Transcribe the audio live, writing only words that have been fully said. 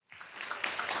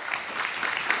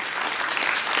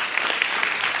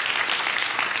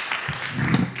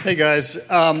Hey guys, so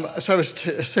I was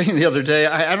saying the other day,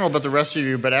 I don't know about the rest of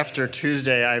you, but after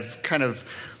Tuesday, I've kind of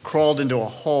crawled into a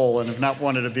hole and have not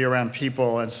wanted to be around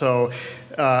people. And so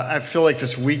I feel like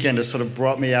this weekend has sort of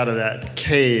brought me out of that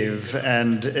cave,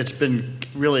 and it's been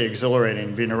really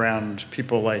exhilarating being around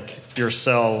people like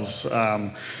yourselves,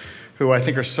 who I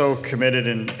think are so committed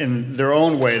in their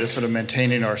own way to sort of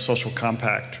maintaining our social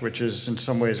compact, which is in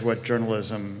some ways what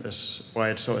journalism is,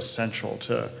 why it's so essential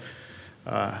to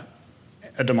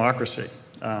a democracy.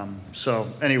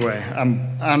 So anyway,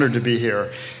 I'm honored to be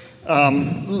here.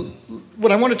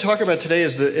 What I want to talk about today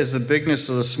is the bigness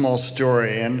of the small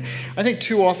story. And I think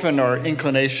too often our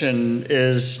inclination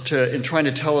in trying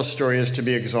to tell a story is to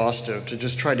be exhaustive, to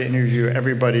just try to interview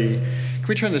everybody. Can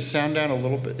we turn the sound down a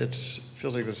little bit? It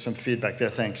feels like there's some feedback there,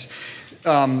 thanks.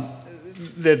 Our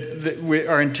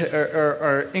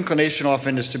inclination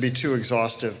often is to be too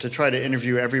exhaustive, to try to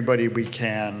interview everybody we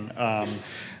can.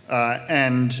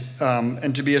 And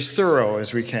to be as thorough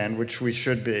as we can, which we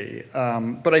should be.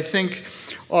 But I think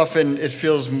often it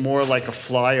feels more like a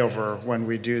flyover when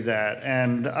we do that.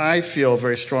 And I feel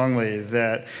very strongly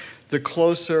that the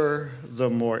closer, the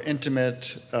more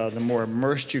intimate, the more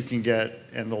immersed you can get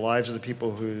in the lives of the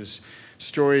people whose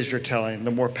stories you're telling,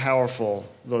 the more powerful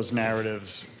those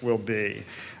narratives will be.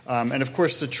 And of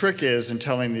course, the trick is in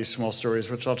telling these small stories,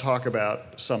 which I'll talk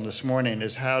about some this morning,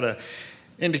 is how to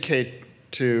indicate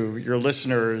to your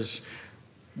listeners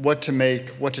what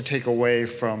to take away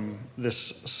from this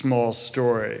small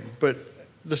story. But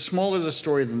the smaller the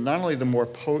story, not only the more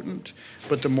potent,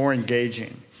 but the more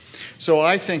engaging. So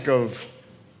I think of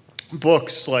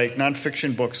books like,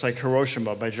 nonfiction books like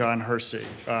Hiroshima by John Hersey,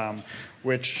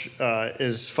 which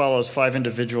follows 5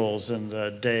 individuals in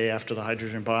the day after the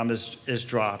hydrogen bomb is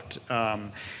dropped.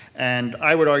 And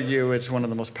I would argue it's one of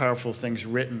the most powerful things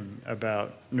written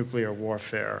about nuclear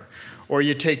warfare. Or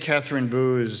you take Catherine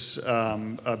Boo's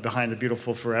Behind the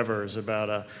Beautiful Forevers,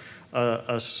 about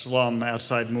a slum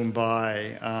outside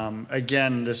Mumbai.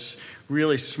 Again, this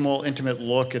really small, intimate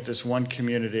look at this one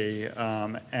community,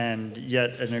 and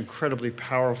yet an incredibly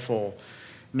powerful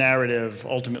narrative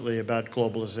ultimately about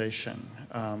globalization.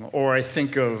 Or I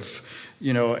think of,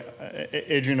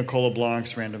 Adrian Nicola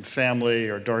Blanc's Random Family,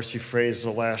 or Darcy Frey's The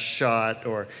Last Shot,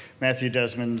 or Matthew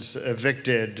Desmond's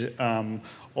Evicted.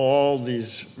 All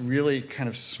these really kind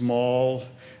of small,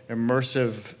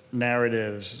 immersive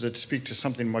narratives that speak to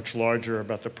something much larger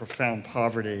about the profound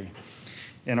poverty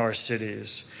in our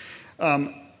cities.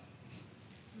 I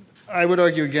would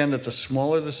argue again that the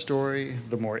smaller the story,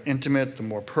 the more intimate, the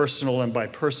more personal, and by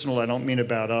personal I don't mean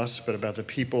about us, but about the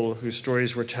people whose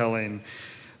stories we're telling,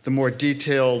 the more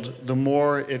detailed, the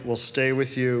more it will stay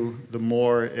with you, the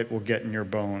more it will get in your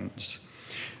bones.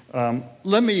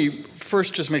 Let me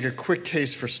first just make a quick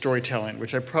case for storytelling,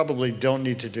 which I probably don't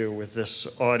need to do with this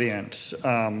audience.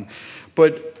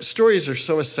 But stories are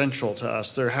so essential to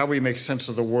us. They're how we make sense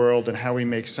of the world and how we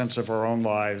make sense of our own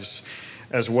lives,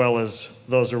 as well as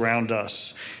those around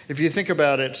us. If you think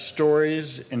about it,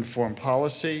 stories inform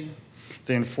policy.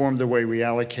 They inform the way we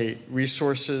allocate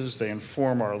resources. They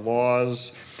inform our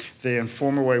laws. They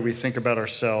inform the way we think about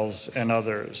ourselves and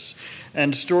others.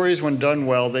 And stories, when done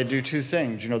well, they do 2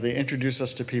 things. They introduce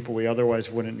us to people we otherwise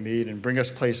wouldn't meet and bring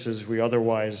us places we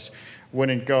otherwise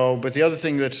wouldn't go. But the other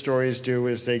thing that stories do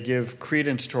is they give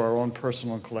credence to our own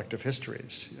personal and collective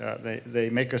histories. They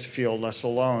make us feel less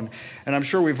alone. And I'm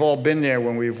sure we've all been there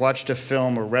when we've watched a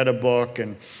film or read a book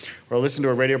or listened to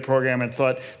a radio program and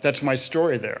thought, that's my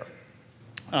story there.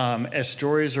 As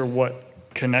stories are what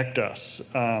connect us.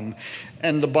 And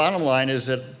the bottom line is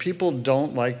that people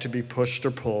don't like to be pushed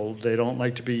or pulled. They don't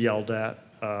like to be yelled at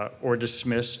or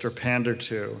dismissed or pandered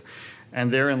to. And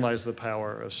therein lies the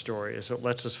power of story, is it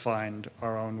lets us find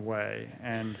our own way.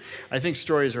 And I think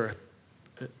stories are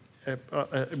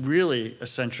really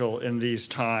essential in these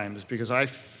times, because I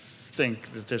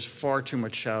think that there's far too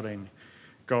much shouting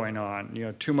going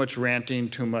on. Too much ranting,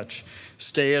 too much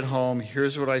stay at home.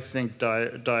 Here's what I think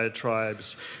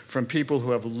diatribes from people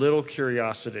who have little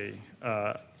curiosity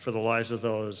for the lives of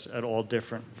those at all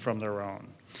different from their own.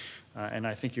 And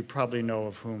I think you probably know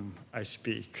of whom I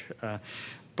speak.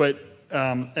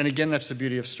 And again, that's the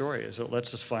beauty of story, is it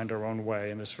lets us find our own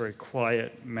way in this very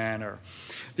quiet manner.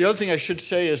 The other thing I should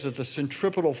say is that the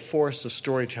centripetal force of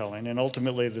storytelling, and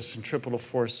ultimately the centripetal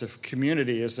force of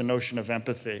community, is the notion of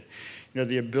empathy.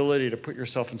 The ability to put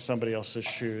yourself in somebody else's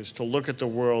shoes, to look at the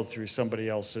world through somebody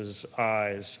else's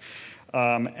eyes.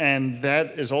 And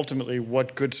that is ultimately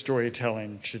what good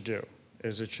storytelling should do.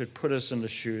 is it should put us in the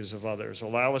shoes of others,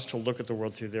 allow us to look at the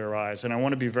world through their eyes. And I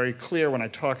want to be very clear when I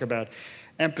talk about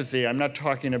empathy, I'm not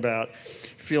talking about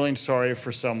feeling sorry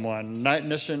for someone, not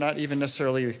even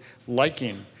necessarily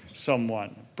liking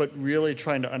someone, but really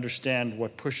trying to understand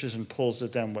what pushes and pulls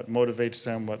at them, what motivates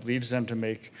them, what leads them to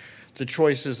make the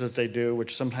choices that they do,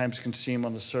 which sometimes can seem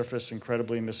on the surface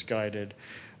incredibly misguided,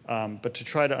 but to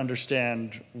try to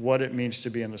understand what it means to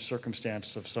be in the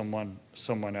circumstance of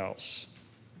someone else.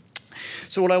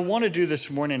 So what I want to do this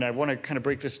morning, I want to kind of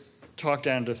break this talk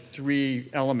down to three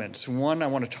elements. One, I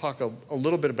want to talk a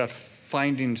little bit about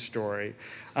finding story.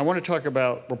 I want to talk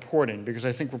about reporting, because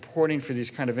I think reporting for these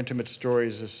kind of intimate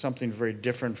stories is something very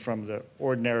different from the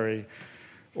ordinary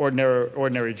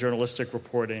journalistic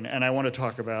reporting. And I want to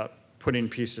talk about putting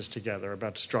pieces together,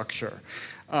 about structure.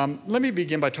 Let me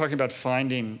begin by talking about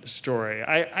finding story.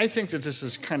 I think that this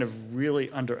is kind of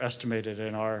really underestimated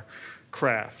in our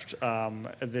craft,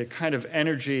 the kind of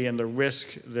energy and the risk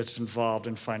that's involved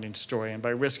in finding story. And by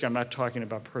risk, I'm not talking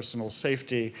about personal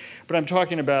safety, but I'm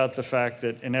talking about the fact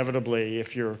that inevitably,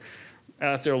 if you're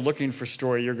out there looking for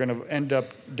story, you're going to end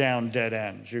up down dead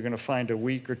ends. You're going to find a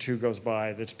week or two goes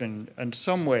by that's been, in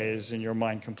some ways, in your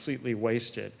mind, completely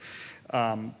wasted.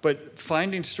 But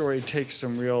finding story takes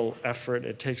some real effort.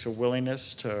 It takes a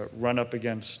willingness to run up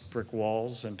against brick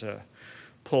walls and to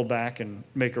pull back and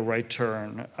make a right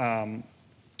turn.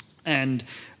 And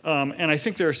I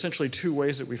think there are essentially two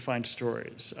ways that we find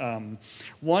stories.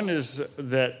 One is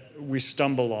that we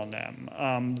stumble on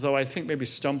them, though I think maybe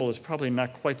stumble is probably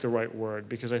not quite the right word,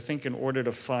 because I think in order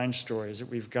to find stories, that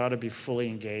we've got to be fully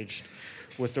engaged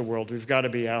with the world. We've got to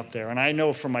be out there. And I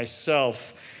know for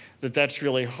myself that that's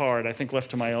really hard. I think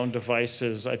left to my own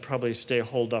devices, I'd probably stay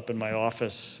holed up in my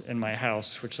office, in my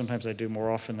house, which sometimes I do more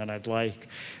often than I'd like.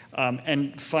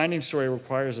 And finding story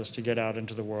requires us to get out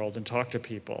into the world and talk to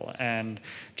people and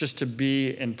just to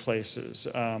be in places,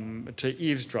 to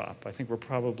eavesdrop. I think we're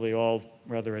probably all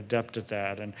rather adept at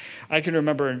that. And I can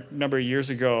remember a number of years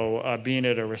ago being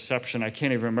at a reception. I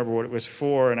can't even remember what it was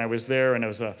for, and I was there, and it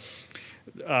was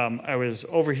I was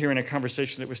overhearing a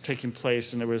conversation that was taking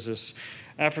place, and there was this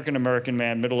African-American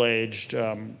man, middle-aged,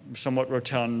 somewhat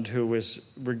rotund, who was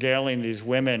regaling these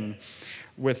women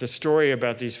with a story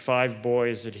about these 5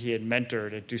 boys that he had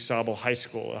mentored at DuSable High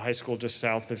School, a high school just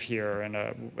south of here, and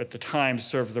at the time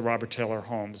served the Robert Taylor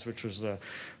homes, which was the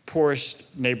poorest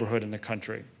neighborhood in the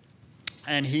country.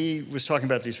 And he was talking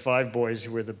about these 5 boys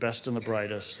who were the best and the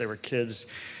brightest. They were kids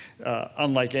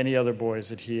unlike any other boys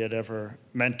that he had ever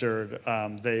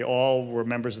mentored. They all were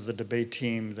members of the debate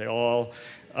team. They all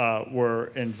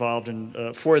were involved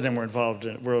in, 4 of them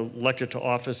were elected to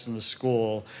office in the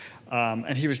school.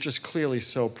 And he was just clearly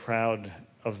so proud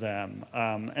of them.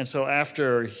 And so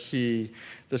after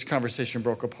this conversation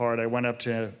broke apart, I went up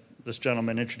to this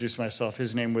gentleman, introduced myself.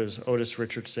 His name was Otis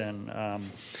Richardson.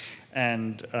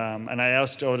 And I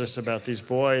asked Otis about these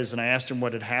boys, and I asked him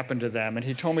what had happened to them. And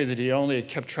he told me that he only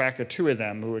kept track of 2 of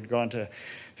them who had gone to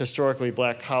historically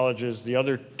black colleges. The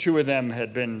other 2 of them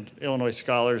had been Illinois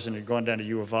scholars and had gone down to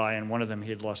U of I, and one of them he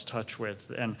had lost touch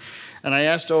with. And I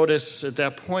asked Otis at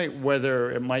that point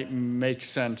whether it might make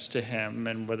sense to him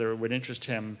and whether it would interest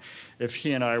him if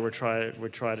he and I would try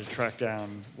to track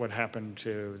down what happened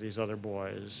to these other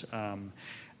boys.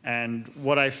 And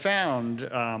what I found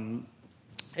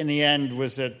in the end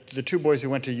was that the 2 boys who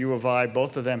went to U of I,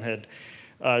 both of them had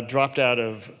dropped out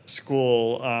of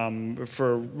school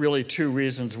for really 2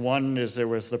 reasons. One is there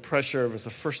was the pressure. It was the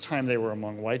first time they were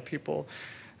among white people,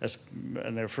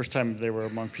 and the first time they were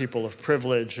among people of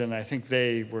privilege, and I think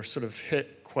they were sort of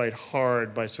hit quite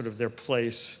hard by sort of their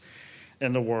place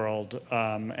in the world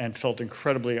and felt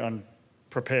incredibly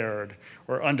unprepared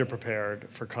or underprepared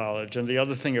for college. And the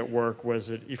other thing at work was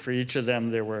that for each of them,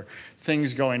 there were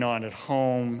things going on at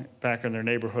home, back in their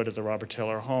neighborhood at the Robert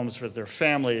Taylor homes with their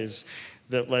families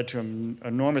that led to an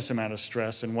enormous amount of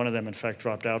stress. And one of them, in fact,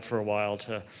 dropped out for a while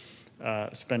to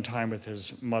spend time with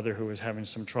his mother, who was having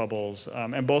some troubles.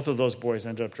 And both of those boys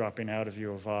ended up dropping out of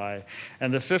U of I.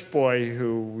 And the 5th boy,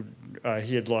 who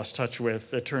he had lost touch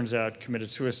with, it turns out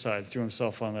committed suicide, threw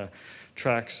himself on the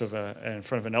tracks in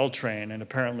front of an L train. And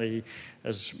apparently,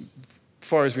 as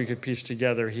far as we could piece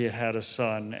together, he had a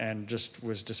son and just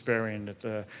was despairing at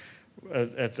the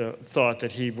thought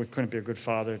that he couldn't be a good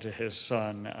father to his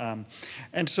son.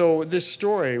 And so this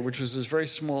story, which was this very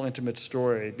small, intimate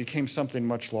story, became something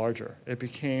much larger. It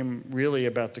became really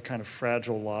about the kind of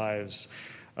fragile lives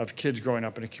of kids growing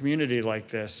up in a community like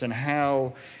this, and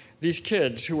how these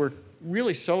kids, who were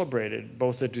really celebrated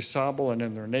both at DuSable and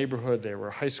in their neighborhood, they were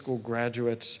high school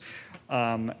graduates,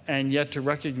 and yet to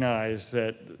recognize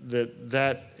that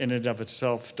in and of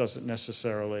itself doesn't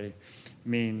necessarily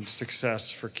mean success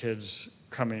for kids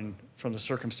coming from the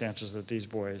circumstances that these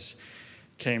boys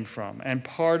came from. And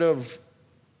part of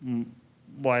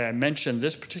why I mentioned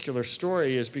this particular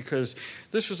story is because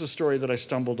this was a story that I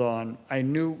stumbled on. I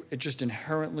knew it just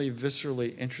inherently,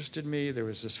 viscerally interested me. There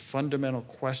was this fundamental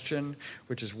question,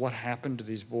 which is what happened to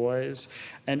these boys?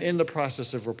 And in the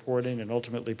process of reporting and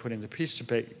ultimately putting the piece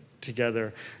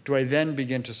together, do I then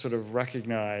begin to sort of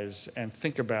recognize and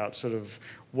think about sort of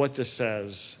what this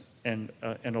says in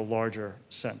a larger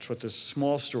sense, what this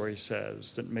small story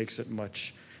says that makes it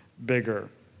much bigger.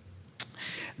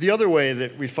 The other way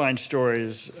that we find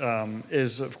stories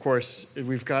is, of course,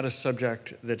 we've got a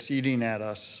subject that's eating at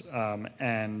us,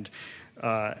 and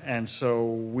so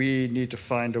we need to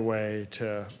find a way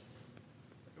to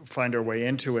find our way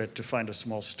into it to find a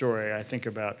small story. I think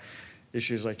about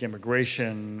issues like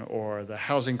immigration or the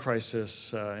housing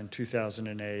crisis in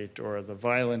 2008 or the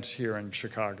violence here in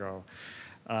Chicago,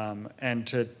 and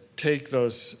to take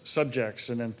those subjects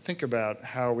and then think about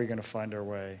how are we going to find our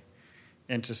way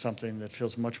into something that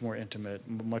feels much more intimate,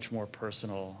 much more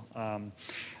personal.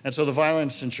 And so the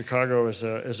violence in Chicago is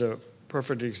a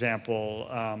perfect example.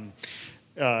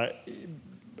 A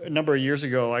number of years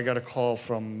ago, I got a call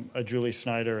from Julie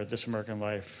Snyder at This American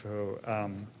Life, who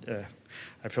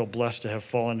I feel blessed to have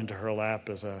fallen into her lap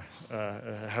as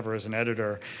have her as an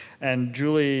editor. And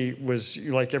Julie was,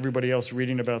 like everybody else,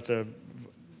 reading about the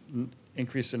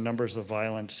increase in numbers of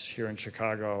violence here in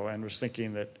Chicago, and was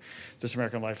thinking that This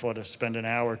American Life ought to spend an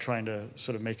hour trying to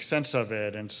sort of make sense of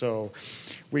it. And so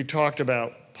we talked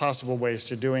about possible ways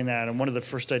to doing that. And one of the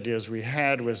first ideas we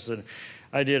had was the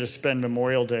idea to spend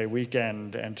Memorial Day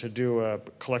weekend and to do a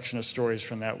collection of stories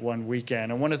from that one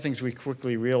weekend. And one of the things we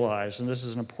quickly realized, and this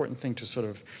is an important thing to sort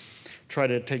of try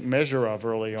to take measure of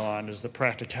early on, is the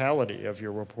practicality of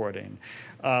your reporting,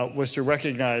 was to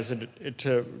recognize that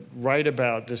to write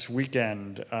about this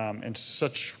weekend in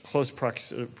such close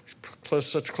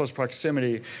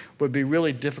proximity would be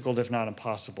really difficult, if not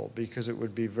impossible, because it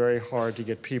would be very hard to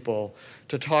get people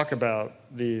to talk about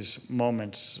these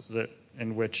moments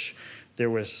in which there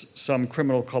was some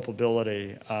criminal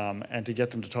culpability, and to get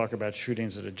them to talk about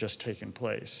shootings that had just taken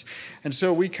place. And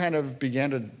so we kind of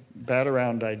began to bat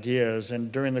around ideas,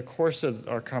 and during the course of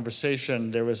our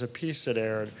conversation, there was a piece that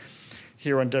aired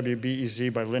here on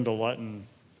WBEZ by Linda Lutton,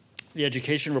 the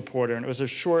education reporter, and it was a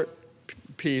short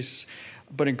piece,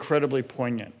 but incredibly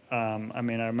poignant. I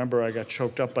remember I got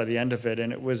choked up by the end of it,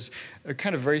 and it was a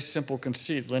kind of very simple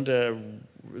conceit.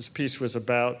 Linda's piece was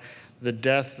about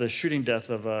the shooting death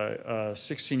of a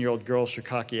 16-year-old girl,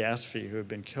 Shikaki Asfi, who had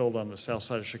been killed on the south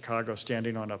side of Chicago,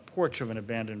 standing on a porch of an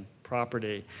abandoned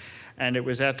property. And it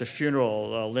was at the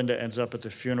funeral. Linda ends up at the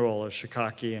funeral of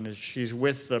Shikaki, and she's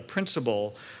with the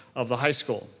principal of the high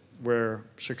school where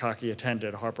Shikaki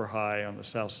attended, Harper High on the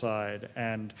south side.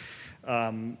 And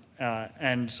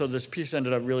so this piece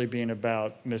ended up really being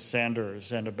about Miss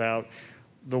Sanders and about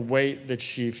the weight that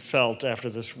she felt after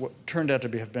this, what turned out to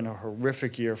have been a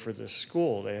horrific year for this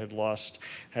school. They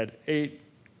had 8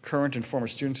 current and former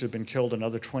students who had been killed,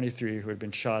 another 23 who had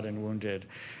been shot and wounded.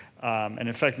 And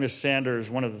in fact, Miss Sanders,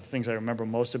 one of the things I remember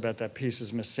most about that piece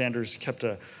is Miss Sanders kept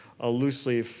a loose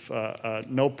leaf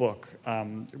notebook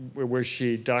where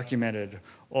she documented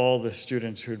all the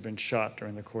students who had been shot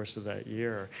during the course of that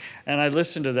year. And I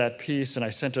listened to that piece and I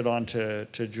sent it on to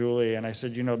Julie, and I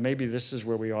said, maybe this is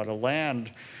where we ought to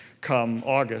land come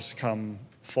August, come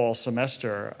fall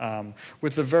semester,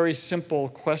 with the very simple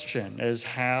question as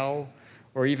how,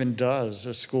 or even does,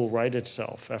 a school right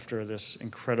itself after this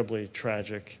incredibly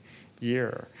tragic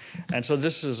year. And so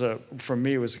this is for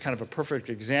me, was kind of a perfect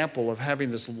example of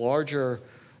having this larger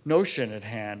notion at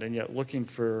hand and yet looking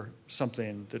for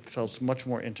something that felt much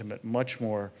more intimate, much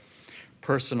more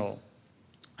personal.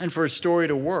 And for a story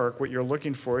to work, what you're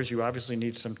looking for is you obviously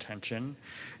need some tension.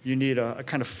 You need a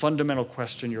kind of fundamental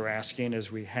question you're asking,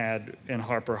 as we had in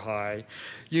Harper High.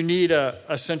 You need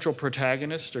a central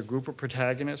protagonist, a group of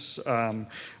protagonists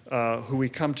who we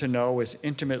come to know as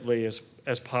intimately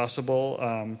as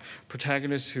possible,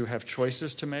 protagonists who have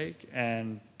choices to make,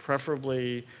 and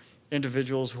preferably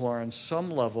individuals who are on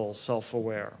some level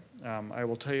self-aware. I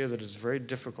will tell you that it's very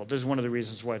difficult. This is one of the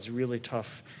reasons why it's really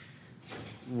tough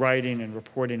writing and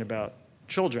reporting about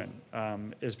children,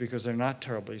 is because they're not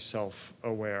terribly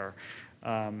self-aware.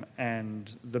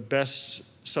 And the best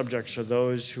subjects are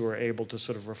those who are able to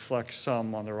sort of reflect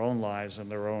some on their own lives and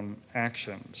their own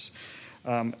actions.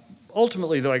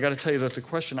 Ultimately, though, I got to tell you that the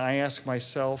question I ask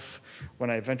myself when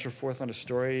I venture forth on a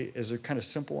story is a kind of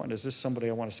simple one. Is this somebody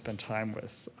I want to spend time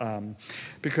with?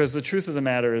 Because the truth of the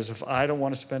matter is, if I don't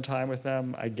want to spend time with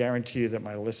them, I guarantee you that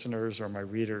my listeners or my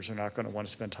readers are not going to want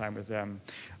to spend time with them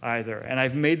either. And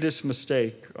I've made this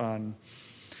mistake on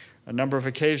a number of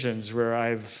occasions where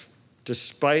I've,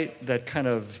 despite that kind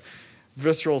of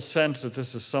visceral sense that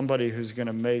this is somebody who's going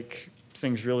to make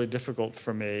things really difficult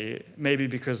for me, maybe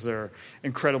because they're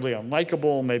incredibly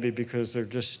unlikable, maybe because they're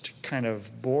just kind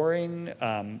of boring,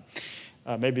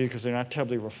 maybe because they're not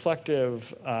terribly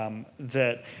reflective,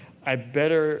 that I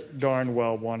better darn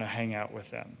well want to hang out with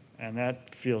them. And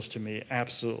that feels to me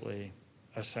absolutely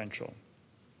essential.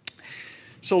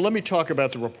 So let me talk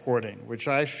about the reporting, which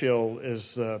I feel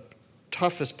is the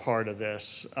toughest part of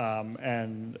this,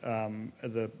 and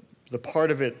the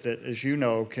part of it that, as you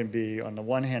know, can be, on the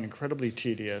one hand, incredibly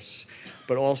tedious,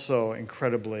 but also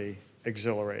incredibly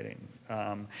exhilarating.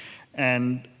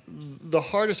 And the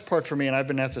hardest part for me, and I've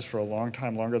been at this for a long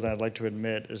time, longer than I'd like to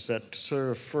admit, is that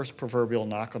sort of first proverbial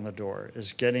knock on the door,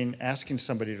 is asking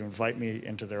somebody to invite me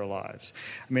into their lives.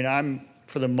 I mean, I'm,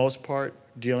 for the most part,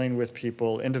 dealing with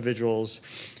people, individuals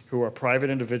who are private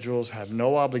individuals, have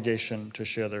no obligation to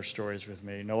share their stories with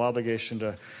me, no obligation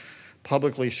to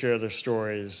publicly share their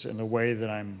stories in the way that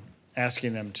I'm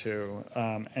asking them to.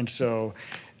 And so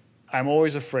I'm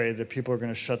always afraid that people are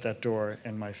going to shut that door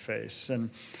in my face. And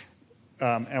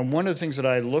one of the things that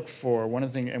I look for,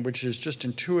 and which is just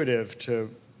intuitive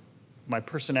to my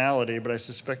personality, but I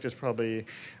suspect it's probably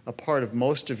a part of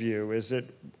most of you, is that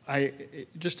I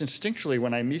just instinctually,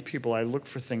 when I meet people, I look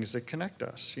for things that connect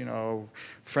us. You know,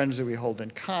 friends that we hold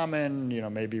in common, you know,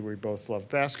 maybe we both love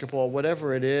basketball,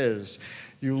 whatever it is,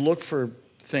 you look for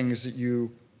things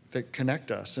that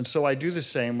connect us. And so I do the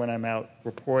same when I'm out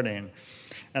reporting.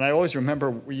 And I always remember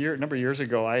a number of years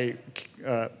ago, I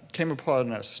came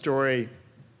upon a story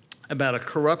about a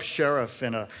corrupt sheriff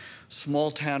in a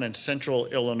small town in central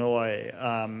Illinois.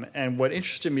 And what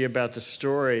interested me about the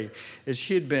story is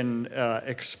he had been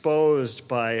exposed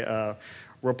by a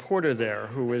reporter there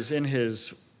who was in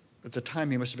his, at the time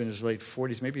he must have been in his late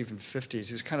 40s, maybe even 50s.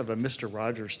 He was kind of a Mr.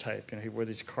 Rogers type. You know, he wore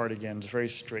these cardigans, very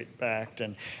straight-backed,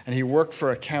 and he worked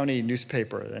for a county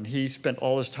newspaper. And he spent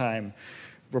all his time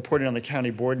reporting on the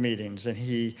county board meetings, and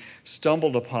he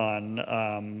stumbled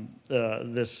upon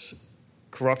this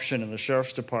corruption in the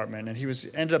sheriff's department, and he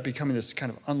ended up becoming this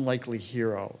kind of unlikely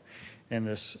hero in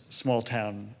this small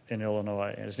town in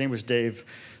Illinois. And his name was Dave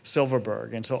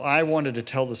Silverberg. And so I wanted to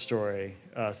tell the story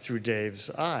through Dave's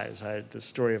eyes. I had the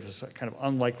story of this kind of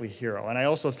unlikely hero. And I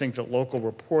also think that local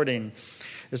reporting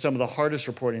is some of the hardest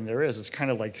reporting there is. It's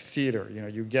kind of like theater. You know,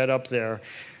 you get up there,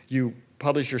 you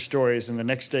publish your stories, and the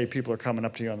next day people are coming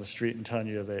up to you on the street and telling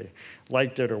you they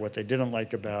liked it or what they didn't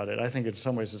like about it. I think in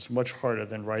some ways it's much harder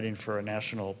than writing for a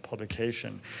national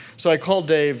publication. So I called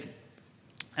Dave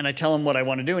and I tell him what I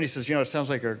want to do, and he says, you know, it sounds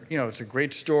like it's a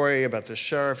great story about the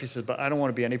sheriff. He says, but I don't want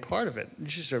to be any part of it.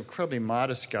 He's just an incredibly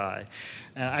modest guy,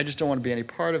 and I just don't want to be any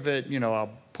part of it. You know, I'll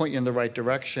point you in the right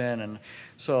direction. And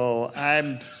so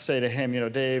I say to him, you know,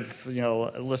 Dave, you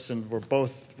know, listen, we're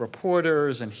both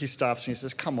reporters. And he stops me and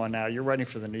says, come on now, you're writing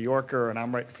for the New Yorker, and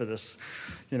I'm writing for this,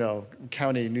 you know,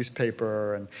 county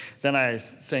newspaper. And then I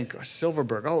think,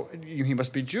 Silverberg, oh, he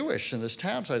must be Jewish in this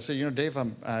town. So I say, you know, Dave,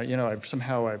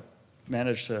 I've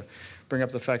managed to bring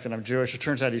up the fact that I'm Jewish. It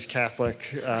turns out he's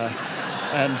Catholic.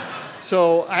 And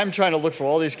so I'm trying to look for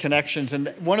all these connections. And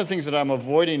one of the things that I'm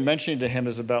avoiding mentioning to him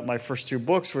is about my first two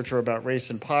books, which are about race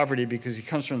and poverty, because he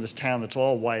comes from this town that's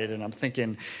all white. And I'm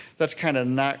thinking that's kind of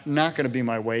not going to be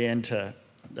my way into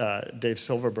Dave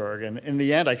Silverberg. And in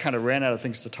the end, I kind of ran out of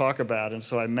things to talk about. And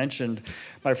so I mentioned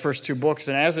my first two books.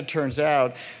 And as it turns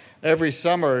out, every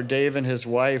summer, Dave and his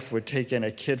wife would take in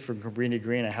a kid from Cabrini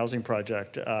Green, a housing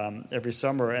project, every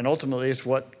summer. And ultimately, it's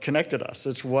what connected us.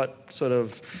 It's what sort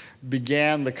of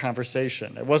began the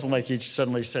conversation. It wasn't like he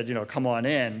suddenly said, you know, come on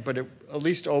in, but it at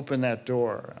least opened that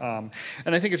door.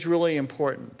 And I think it's really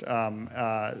important.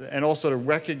 And also to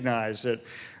recognize that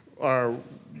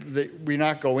we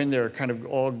not go in there kind of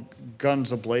all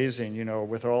guns a-blazing, you know,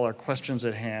 with all our questions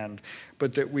at hand,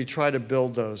 but that we try to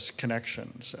build those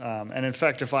connections. And in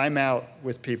fact, if I'm out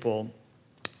with people,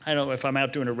 I don't know, if I'm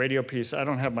out doing a radio piece, I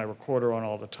don't have my recorder on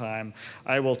all the time.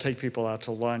 I will take people out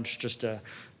to lunch just to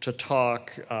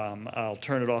talk. I'll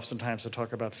turn it off sometimes to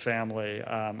talk about family.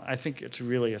 I think it's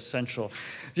really essential.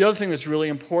 The other thing that's really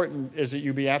important is that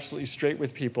you be absolutely straight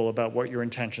with people about what your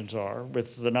intentions are,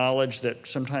 with the knowledge that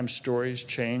sometimes stories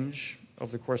change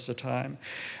over the course of time,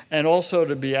 and also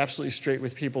to be absolutely straight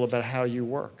with people about how you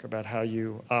work, about how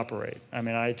you operate. I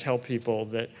mean, I tell people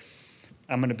that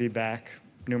I'm going to be back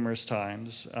numerous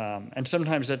times. And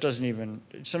sometimes that doesn't even,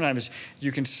 sometimes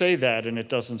you can say that and it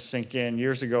doesn't sink in.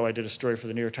 Years ago, I did a story for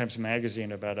the New York Times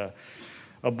Magazine about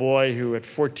a boy who at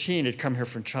 14 had come here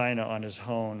from China on his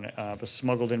own, was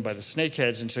smuggled in by the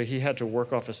snakeheads, and so he had to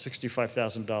work off a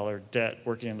 $65,000 debt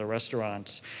working in the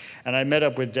restaurants. And I met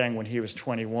up with Deng when he was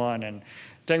 21, and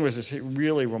Deng was this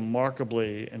really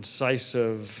remarkably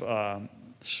incisive,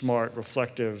 smart,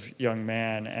 reflective young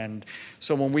man. And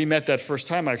so when we met that first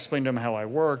time, I explained to him how I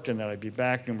worked and that I'd be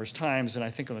back numerous times. And I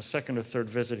think on the second or third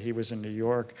visit, he was in New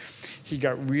York. He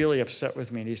got really upset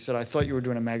with me. And he said, I thought you were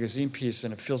doing a magazine piece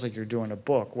and it feels like you're doing a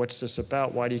book. What's this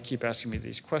about? Why do you keep asking me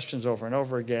these questions over and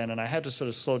over again? And I had to sort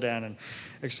of slow down and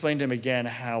explain to him again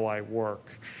how I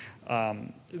work.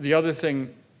 The other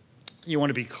thing, you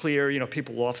want to be clear.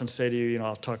 People will often say to you,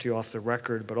 I'll talk to you off the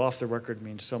record, but off the record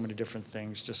means so many different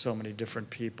things to so many different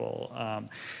people. And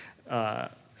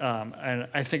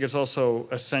I think it's also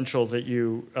essential that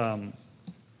you,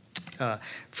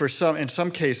 in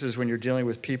some cases, when you're dealing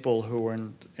with people who are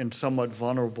in somewhat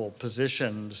vulnerable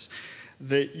positions,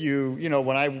 that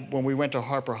when we went to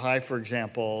Harper High, for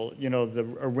example,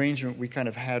 the arrangement we kind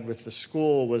of had with the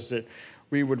school was that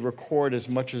we would record as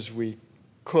much as we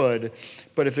could,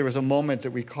 but if there was a moment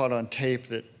that we caught on tape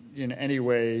that in any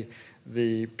way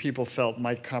the people felt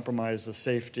might compromise the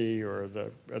safety or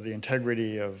the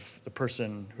integrity of the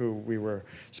person who we were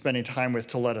spending time with,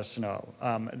 to let us know.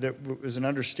 That was an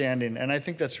understanding, and I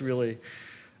think that's really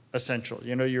essential.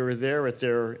 You're there at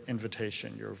their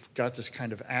invitation. You've got this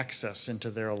kind of access into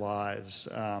their lives.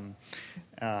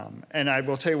 And I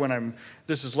will tell you,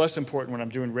 this is less important when I'm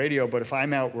doing radio, but if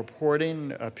I'm out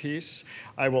reporting a piece,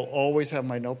 I will always have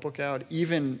my notebook out,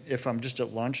 even if I'm just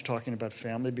at lunch talking about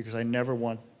family, because I never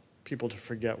want people to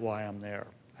forget why I'm there.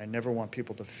 I never want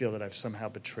people to feel that I've somehow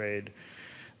betrayed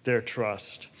their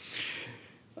trust.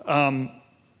 There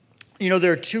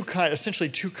are essentially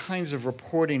two kinds of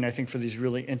reporting, I think, for these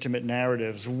really intimate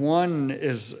narratives. One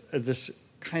is this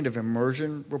kind of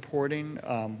immersion reporting,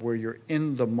 where you're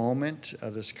in the moment,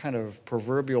 this kind of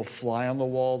proverbial fly on the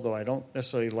wall, though I don't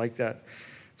necessarily like that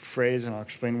phrase, and I'll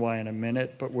explain why in a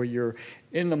minute, but where you're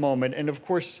in the moment. And of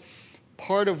course,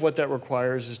 part of what that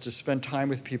requires is to spend time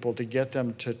with people to get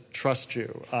them to trust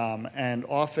you. And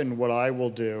often what I will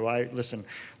do,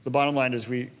 the bottom line is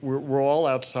we're all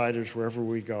outsiders wherever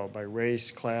we go, by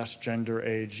race, class, gender,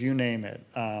 age, you name it.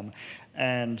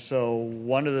 And so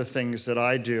one of the things that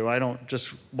I do, I don't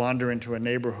just wander into a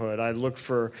neighborhood. I look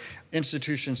for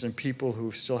institutions and people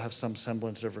who still have some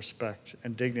semblance of respect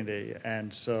and dignity.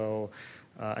 And so,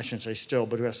 I shouldn't say still,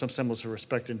 but who have some semblance of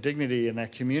respect and dignity in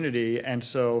that community. And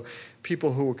so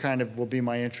people who will be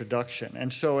my introduction.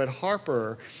 And so at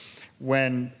Harper,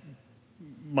 when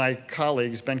my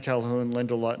colleagues, Ben Calhoun,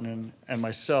 Linda Lutton, and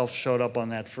myself showed up on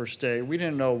that first day, we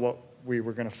didn't know what we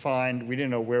were going to find. We didn't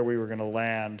know where we were going to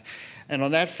land. And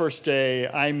on that first day,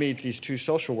 I meet these two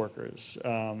social workers,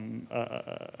 and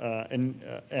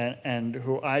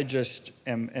who I just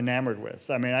am enamored with.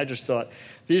 I mean, I just thought,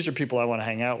 these are people I want to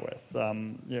hang out with.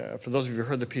 For those of you who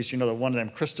heard the piece, that one of them,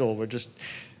 Crystal, would just,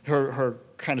 her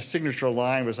kind of signature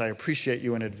line was, I appreciate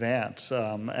you in advance.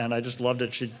 And I just loved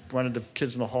it. She'd run into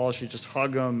kids in the hall, she'd just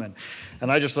hug them.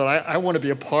 And I just thought, I want to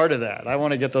be a part of that. I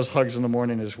want to get those hugs in the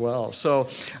morning as well. So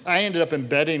I ended up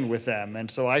embedding with them. And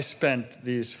so I spent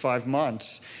these 5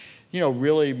 months,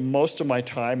 really most of my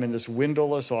time in this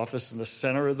windowless office in the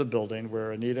center of the building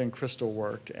where Anita and Crystal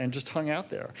worked, and just hung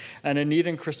out there. And Anita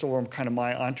and Crystal were kind of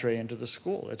my entree into the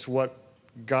school. It's what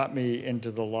got me into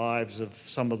the lives of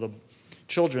some of the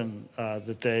children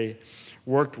that they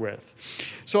worked with.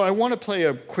 So I want to play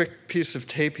a quick piece of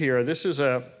tape here. This is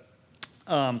a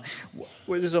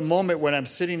moment when I'm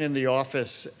sitting in the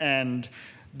office, and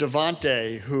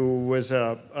Devante, who was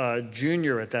a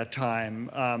junior at that time,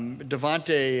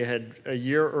 Devante had a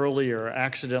year earlier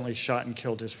accidentally shot and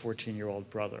killed his 14-year-old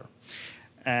brother.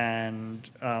 And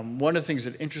one of the things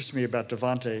that interests me about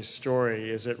Devante's story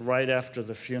is that right after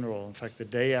the funeral, in fact, the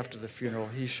day after the funeral,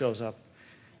 he shows up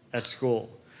at school.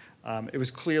 It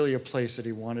was clearly a place that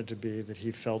he wanted to be, that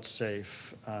he felt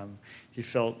safe. He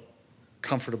felt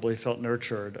comfortable, he felt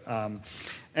nurtured.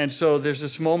 And so there's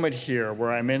this moment here where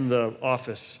I'm in the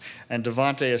office and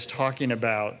Devante is talking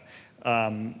about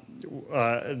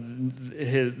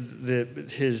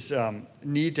his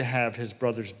need to have his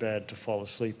brother's bed to fall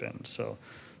asleep in. So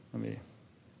let me...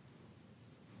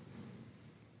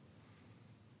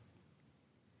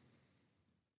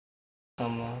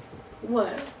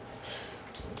 What?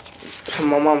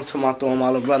 My mom told me I throw my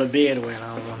little brother bed away, and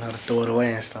I don't want her to throw it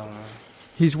away and stuff.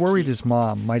 He's worried his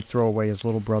mom might throw away his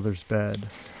little brother's bed.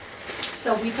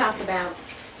 So we talked about...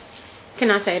 Can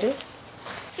I say this?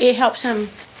 it helps him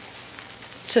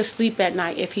to sleep at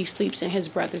night if he sleeps in his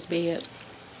brother's bed.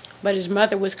 But his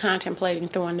mother was contemplating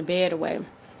throwing the bed away.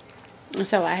 And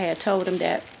so I had told him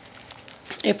that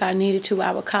if I needed to,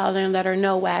 I would call her and let her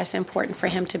know why it's important for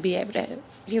him to be able to,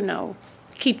 you know,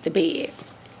 keep the bed.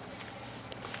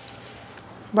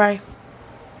 Right?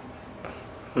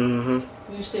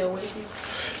 Mm-hmm. You still with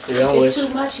me? Yeah, I'm with It's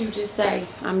too much, you just say,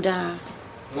 I'm done.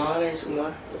 No, it ain't too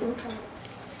much. Okay.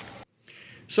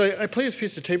 So I play this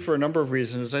piece of tape for a number of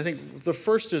reasons. I think the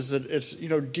first is that it's, you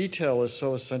know, detail is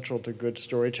so essential to good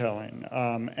storytelling.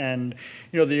 And,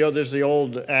 you know, there's the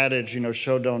old adage, you know,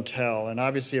 show, don't tell. And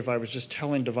obviously if I was just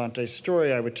telling Devontae's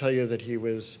story, I would tell you that he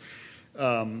was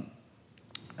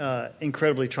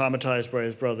incredibly traumatized by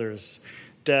his brother's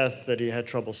death, that he had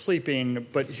trouble sleeping.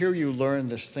 But here you learn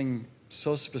this thing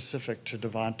so specific to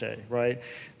Devontae, right?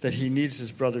 That he needs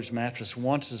his brother's mattress,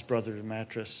 wants his brother's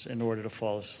mattress in order to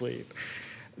fall asleep.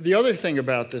 The other thing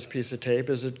about this piece of tape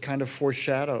is it kind of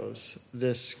foreshadows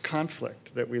this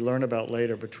conflict that we learn about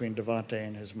later between Devontae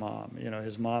and his mom. You know,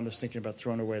 his mom is thinking about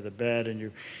throwing away the bed,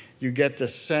 and you get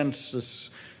this sense,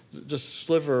 this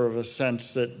sliver of a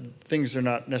sense that things are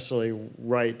not necessarily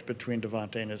right between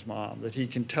Devontae and his mom, that he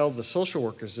can tell the social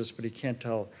workers this, but he can't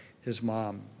tell his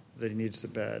mom that he needs the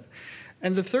bed.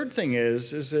 And the third thing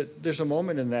is that there's a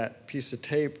moment in that piece of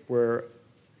tape where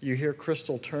you hear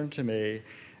Crystal turn to me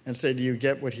and say, do you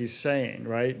get what he's saying,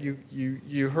 right?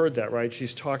 You heard that, right?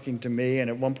 She's talking to me, and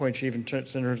at one point she even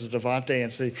turns to Devontae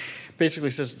and basically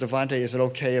says, Devontae, is it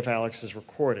okay if Alex is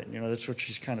recording? You know, that's what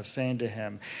she's kind of saying to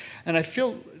him. And I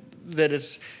feel that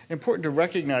it's important to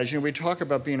recognize, you know, we talk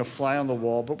about being a fly on the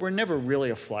wall, but we're never really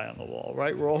a fly on the wall,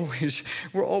 right? We're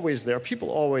always there.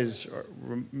 People always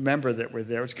remember that we're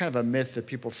there. It's kind of a myth that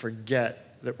people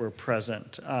forget that we're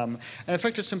present. And in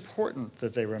fact, it's important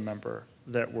that they remember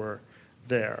that we're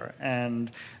there.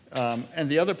 And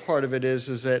the other part of it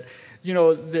is that, you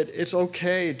know, that it's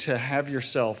okay to have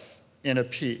yourself in a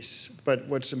piece, but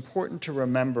what's important to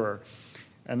remember,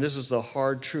 and this is the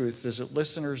hard truth, is that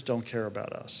listeners don't care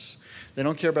about us. They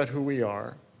don't care about who we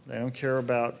are. They don't care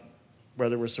about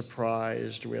whether we're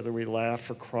surprised, whether we laugh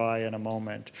or cry in a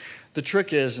moment. The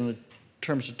trick is, in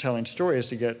terms of telling stories,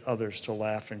 to get others to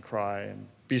laugh and cry and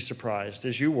be surprised,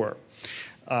 as you were.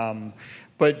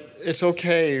 But it's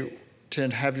okay to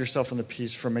have yourself in the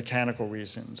piece for mechanical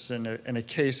reasons, in a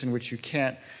case in which you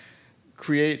can't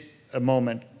create a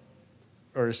moment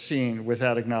or a scene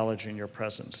without acknowledging your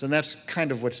presence. And that's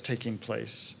kind of what's taking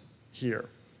place here,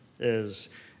 is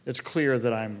it's clear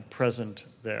that I'm present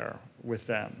there with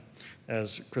them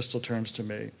as Crystal turns to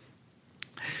me.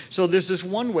 So there's this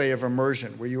one way of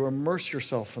immersion where you immerse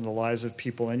yourself in the lives of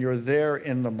people and you're there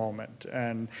in the moment.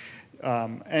 And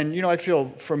you know, I feel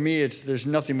for me, there's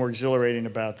nothing more exhilarating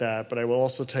about that, but I will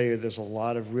also tell you there's a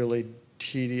lot of really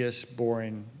tedious,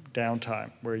 boring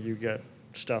downtime where you get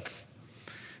stuff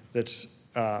that's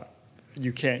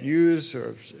you can't use,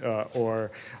 or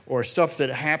stuff that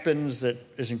happens that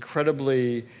is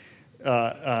incredibly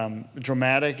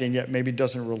dramatic and yet maybe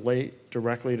doesn't relate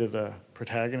directly to the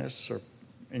protagonists or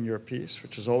in your piece,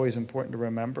 which is always important to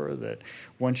remember, that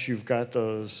once you've got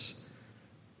those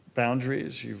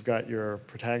boundaries, you've got your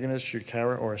protagonist, your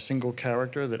character, or a single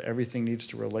character, that everything needs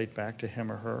to relate back to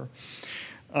him or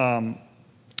her.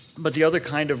 But the other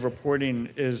kind of reporting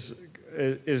is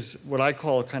what I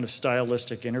call a kind of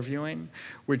stylistic interviewing,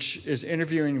 which is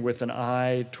interviewing with an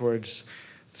eye towards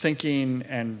thinking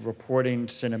and reporting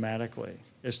cinematically,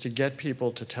 is to get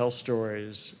people to tell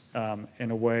stories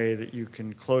in a way that you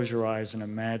can close your eyes and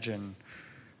imagine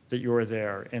that you're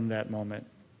there in that moment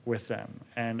with them.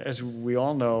 And as we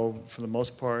all know, for the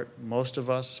most part, most of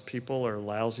us people are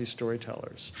lousy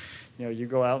storytellers. You know, you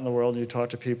go out in the world and you talk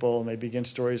to people and they begin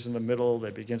stories in the middle, they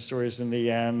begin stories in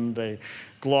the end, they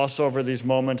gloss over these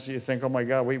moments that you think, oh my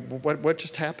God, what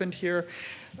just happened here?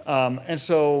 And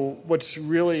so what's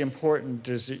really important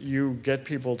is that you get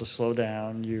people to slow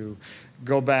down, you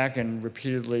go back and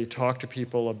repeatedly talk to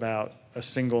people about a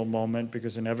single moment,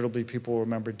 because inevitably people will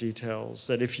remember details,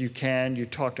 that if you can, you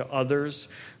talk to others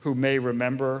who may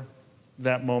remember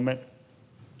that moment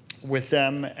with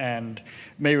them and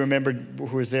may remember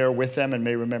who was there with them and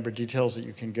may remember details that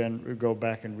you can go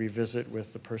back and revisit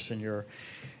with the person you're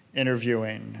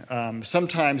interviewing.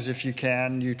 Sometimes, if you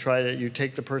can, you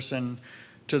take the person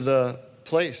to the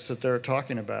place that they're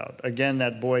talking about. Again,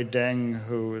 that boy Deng,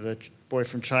 the boy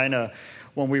from China,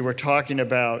 when we were talking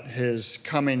about his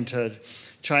coming to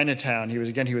Chinatown, he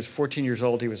was 14 years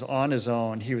old, he was on his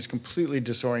own, he was completely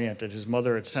disoriented. His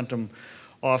mother had sent him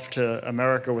off to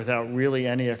America without really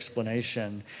any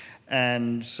explanation.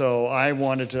 And so I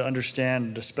wanted to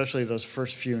understand, especially those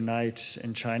first few nights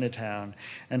in Chinatown.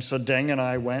 And so Deng and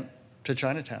I went to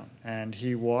Chinatown, and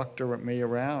he walked me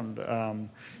around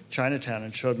Chinatown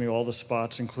and showed me all the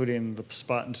spots, including the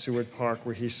spot in Seward Park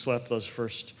where he slept those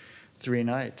first 3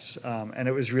 nights. And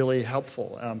it was really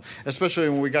helpful, especially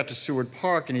when we got to Seward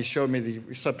Park and he showed me that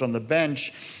he slept on the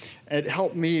bench. It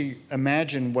helped me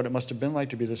imagine what it must have been like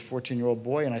to be this 14-year-old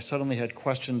boy, and I suddenly had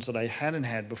questions that I hadn't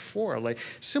had before, like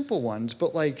simple ones,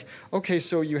 but like, okay,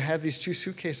 so you had these 2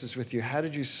 suitcases with you. How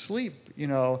did you sleep,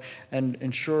 and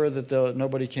ensure that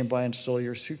nobody came by and stole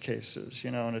your suitcases,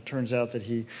 And it turns out that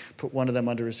he put one of them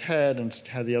under his head and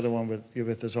had the other one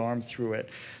with his arm through it.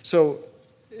 So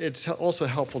it's also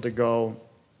helpful to go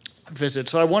visit.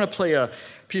 So I want to play a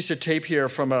piece of tape here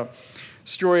from a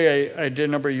story I did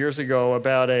a number of years ago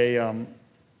about a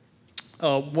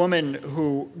woman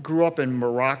who grew up in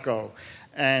Morocco,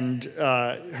 and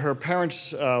her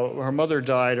parents, her mother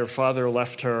died, her father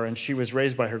left her, and she was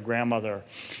raised by her grandmother.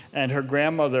 And her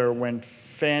grandmother, when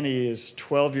Fanny is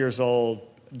 12 years old,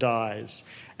 dies,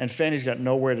 and Fanny's got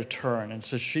nowhere to turn. And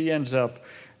so she ends up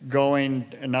going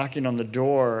and knocking on the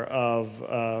door of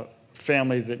a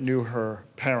family that knew her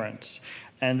parents.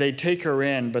 And they take her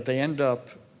in, but they end up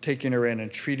taking her in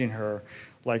and treating her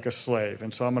like a slave.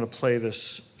 And so I'm going to play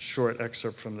this short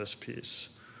excerpt from this piece.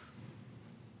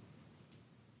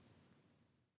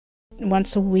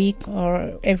 Once a week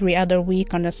or every other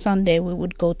week on a Sunday, we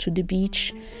would go to the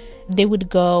beach. They would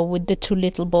go with the 2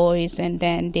 little boys, and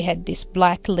then they had this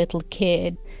black little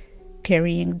kid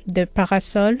carrying the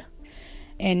parasol.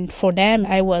 And for them,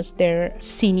 I was their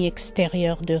signe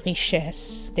extérieur de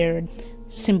richesse, their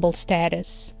symbol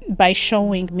status. By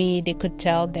showing me, they could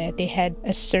tell that they had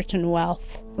a certain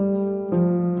wealth.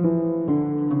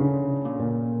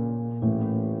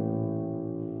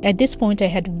 At this point, I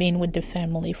had been with the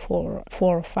family for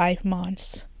 4 or 5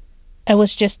 months. I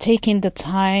was just taking the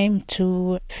time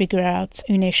to figure out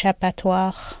une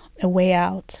échappatoire, a way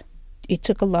out. It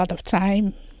took a lot of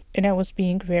time, and I was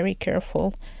being very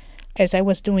careful. As I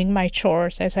was doing my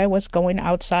chores, as I was going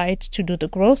outside to do the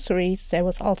groceries, I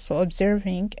was also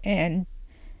observing, and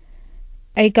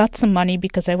I got some money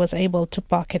because I was able to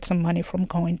pocket some money from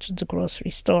going to the grocery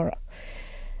store.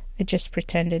 I just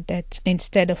pretended that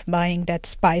instead of buying that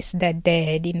spice that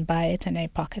day, I didn't buy it, and I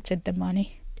pocketed the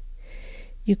money.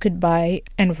 You could buy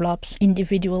envelopes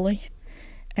individually,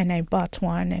 and I bought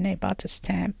one, and I bought a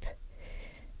stamp.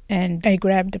 And I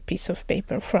grabbed a piece of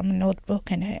paper from a notebook,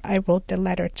 and I wrote the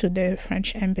letter to the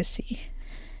French embassy.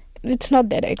 It's not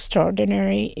that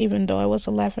extraordinary, even though I was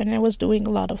 11. I was doing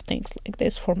a lot of things like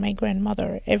this for my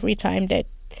grandmother. Every time that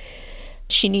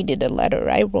she needed a letter,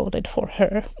 I wrote it for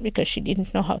her because she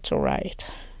didn't know how to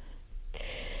write.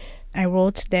 I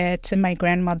wrote that my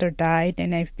grandmother died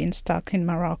and I've been stuck in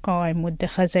Morocco. I'm with the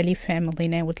Ghazali family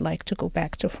and I would like to go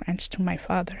back to France to my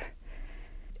father.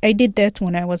 I did that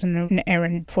when I was on an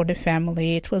errand for the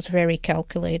family. It was very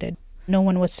calculated. No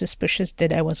one was suspicious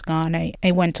that I was gone.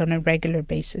 I went on a regular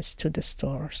basis to the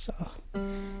store, so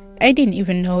I didn't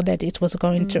even know that it was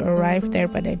going to arrive there,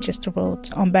 but I just wrote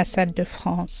Ambassade de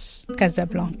France,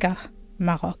 Casablanca,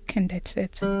 Maroc, and that's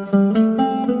it.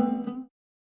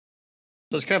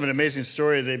 It's kind of an amazing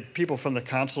story. The people from the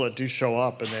consulate do show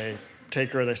up, and they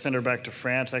take her, they send her back to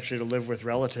France, actually to live with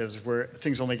relatives, where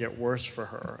things only get worse for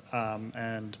her.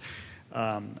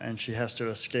 And she has to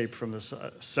escape from this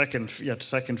second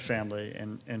family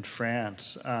in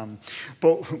France.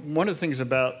 But one of the things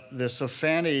about this, so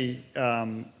Fanny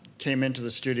came into the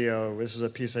studio. This is a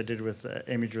piece I did with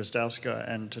Amy Drozdowska,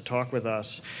 and to talk with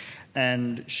us.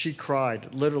 And she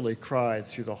cried, literally cried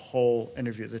through the whole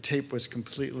interview. The tape was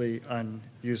completely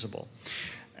unusable.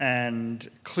 And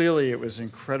clearly it was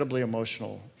incredibly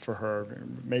emotional for her,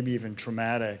 maybe even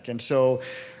traumatic. And so,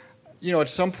 at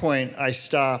some point I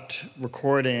stopped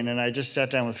recording and I just sat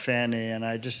down with Fanny and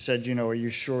I just said, are you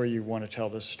sure you want to tell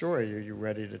this story? Are you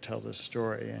ready to tell this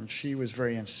story? And she was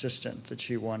very insistent that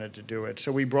she wanted to do it.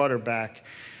 So we brought her back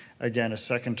again a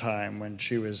second time when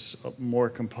she was more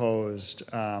composed.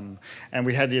 And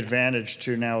we had the advantage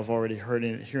to now have already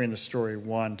hearing the story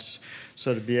once,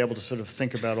 so to be able to sort of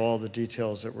think about all the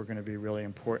details that were going to be really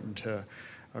important to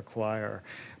acquire.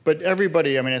 But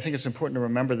everybody, I think it's important to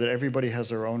remember that everybody has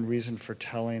their own reason for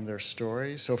telling their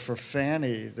story. So for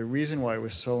Fanny, the reason why it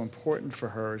was so important for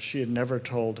her is she had never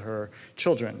told her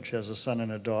children. She has a son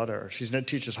and a daughter. She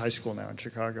teaches high school now in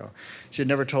Chicago. She had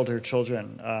never told her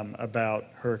children about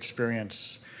her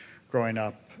experience growing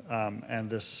up, and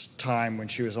this time when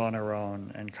she was on her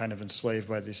own and kind of enslaved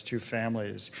by these two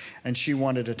families. And she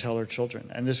wanted to tell her children,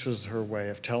 and this was her way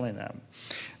of telling them.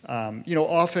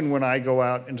 Often when I go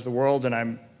out into the world and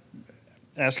I'm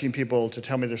asking people to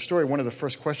tell me their story, one of the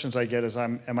first questions I get is,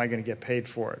 am I going to get paid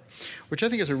for it? Which I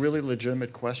think is a really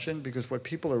legitimate question, because what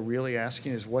people are really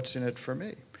asking is, what's in it for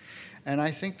me? And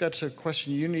I think that's a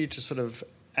question you need to sort of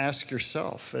ask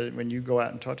yourself when you go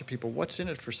out and talk to people. What's in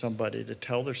it for somebody to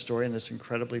tell their story in this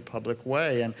incredibly public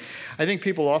way? And I think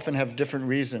people often have different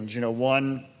reasons.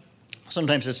 One,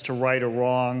 sometimes it's to right a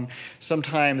wrong.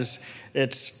 Sometimes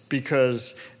it's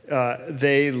because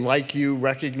they, like you,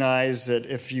 recognize that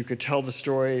if you could tell the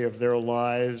story of their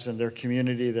lives and their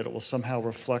community, that it will somehow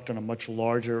reflect on a much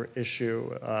larger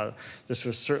issue. This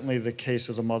was certainly the case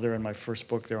of the mother in my first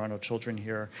book, There Are No Children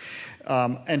Here.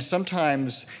 And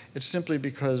sometimes it's simply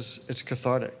because it's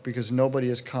cathartic, because nobody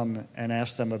has come and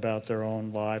asked them about their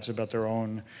own lives, about their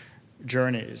own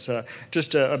journeys.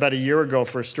 Just about a year ago,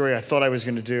 for a story I thought I was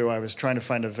going to do, I was trying to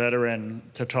find a veteran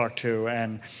to talk to,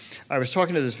 and I was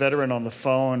talking to this veteran on the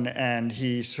phone, and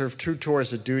he served 2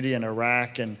 tours of duty in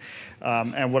Iraq, and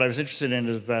what I was interested in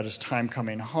is about his time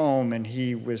coming home, and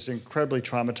he was incredibly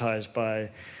traumatized by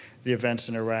the events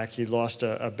in Iraq. He lost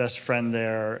a best friend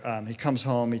there. He comes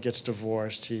home, he gets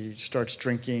divorced, he starts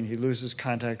drinking, he loses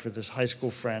contact with his high school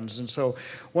friends. And so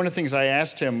one of the things I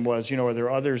asked him was, are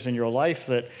there others in your life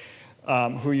that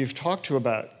who you've talked to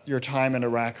about your time in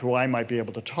Iraq who I might be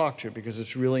able to talk to, because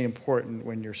it's really important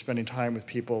when you're spending time with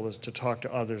people is to talk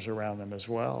to others around them as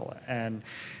well. And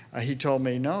he told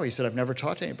me, no, he said, I've never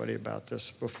talked to anybody about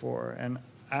this before. And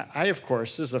I, of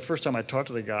course, this is the first time I talked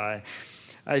to the guy,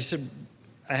 I said,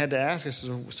 I had to ask, I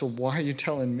said, so why are you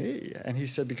telling me? And he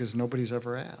said, because nobody's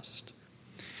ever asked.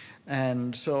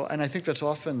 And I think that's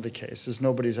often the case, is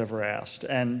nobody's ever asked.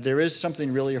 And there is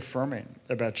something really affirming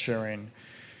about sharing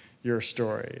your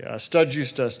story. Studs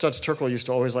Terkel used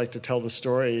to always like to tell the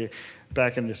story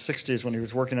back in the 60s when he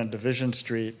was working on Division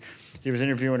Street. He was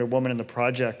interviewing a woman in the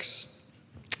projects,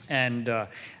 and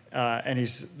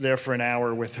he's there for an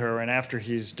hour with her, and after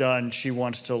he's done, she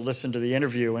wants to listen to the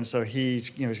interview, and so he's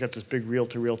got this big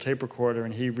reel-to-reel tape recorder,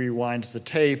 and he rewinds the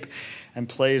tape and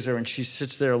plays her, and she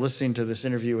sits there listening to this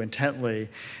interview intently,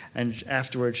 and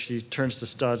afterwards she turns to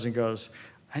Studs and goes,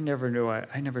 I never knew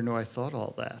I thought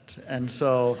all that. And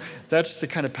so that's the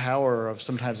kind of power of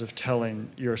sometimes of telling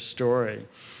your story.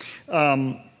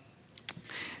 In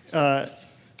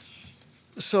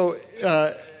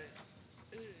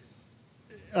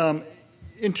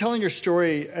telling your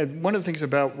story, one of the things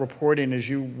about reporting, as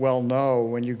you well know,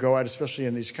 when you go out, especially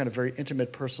in these kind of very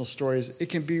intimate personal stories, it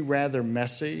can be rather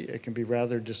messy, it can be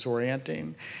rather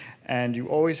disorienting, and you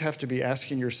always have to be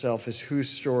asking yourself, is whose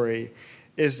story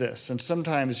is this? And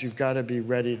sometimes you've got to be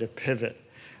ready to pivot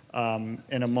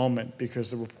in a moment because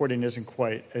the reporting isn't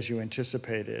quite as you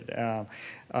anticipated.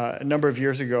 A number of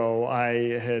years ago,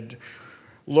 I had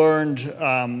learned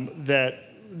that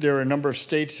there are a number of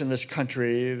states in this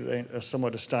country,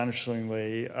 somewhat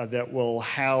astonishingly, that will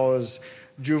house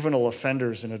juvenile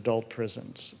offenders in adult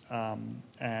prisons.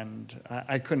 And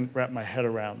I couldn't wrap my head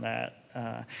around that.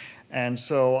 And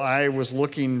so I was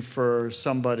looking for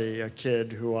somebody, a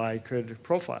kid, who I could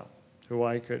profile, who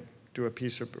I could do a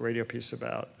radio piece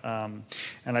about.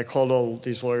 And I called all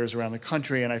these lawyers around the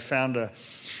country, and I found a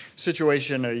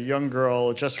situation, a young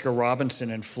girl, Jessica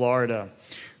Robinson in Florida,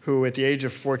 who at the age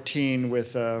of 14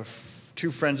 with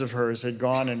 2 friends of hers had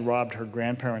gone and robbed her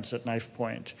grandparents at knife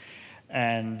point.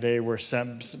 And they were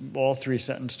all 3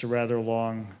 sentenced to rather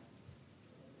long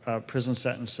prison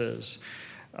sentences.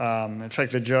 In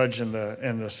fact, the judge in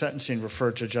the sentencing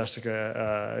referred to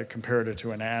Jessica, compared her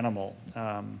to an animal.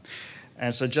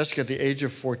 And so Jessica, at the age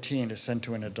of 14, is sent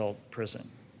to an adult prison.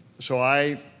 So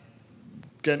I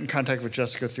get in contact with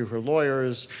Jessica through her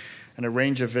lawyers and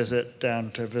arrange a visit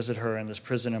down to visit her in this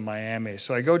prison in Miami.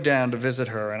 So I go down to visit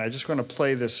her, and I just want to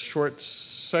play this short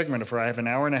segment of her. I have an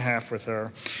hour and a half with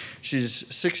her. She's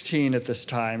 16 at this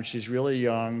time. She's really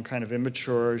young, kind of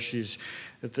immature.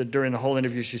 During the whole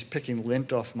interview, she's picking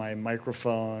lint off my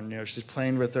microphone. She's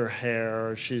playing with her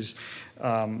hair. She's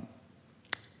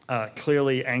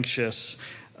clearly anxious.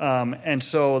 And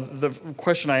so the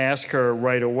question I ask her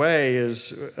right away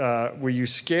is, were you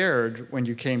scared when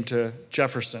you came to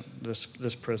Jefferson, this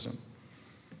prison?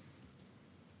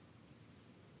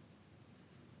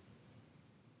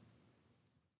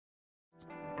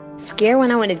 Scared when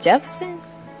I went to Jefferson?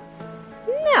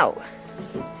 No.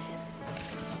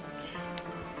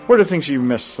 What are the things you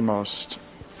miss the most?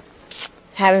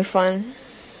 Having fun.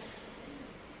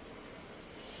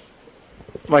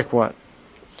 Like what?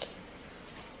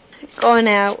 Going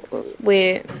out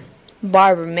with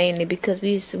Barbara mainly because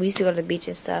we used to go to the beach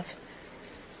and stuff.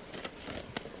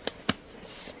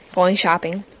 Going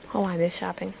shopping. Oh, I miss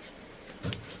shopping.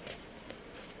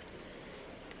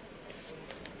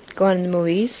 Going to the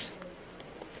movies.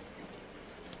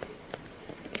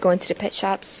 Going to the pet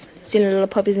shops. Seeing the little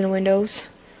puppies in the windows.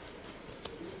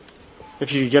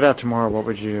 If you could get out tomorrow, what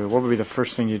would be the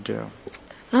first thing you'd do?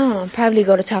 Oh, probably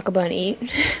go to Taco Bell and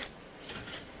eat.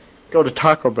 Go to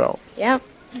Taco Bell. Yep.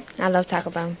 I love Taco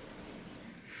Bell.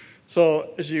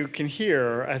 So as you can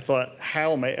hear, I thought,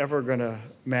 how am I ever going to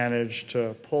manage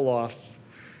to pull off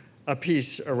a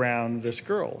piece around this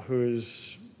girl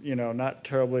who's, not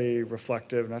terribly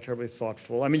reflective, not terribly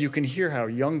thoughtful. I mean, you can hear how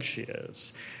young she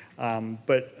is,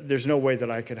 but there's no way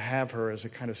that I could have her as a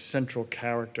kind of central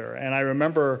character. And I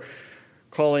remember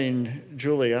calling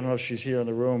Julie, I don't know if she's here in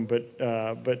the room, but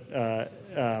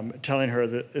telling her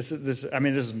that this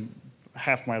is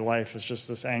half my life is just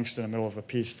this angst in the middle of a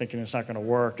piece thinking it's not going to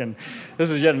work. And this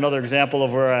is yet another example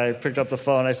of where I picked up the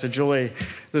phone. I said, Julie,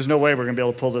 there's no way we're going to be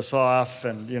able to pull this off.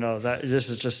 And, this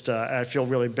is just, I feel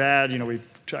really bad.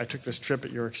 I took this trip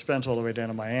at your expense all the way down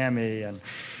to Miami and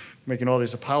making all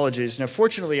these apologies. Now,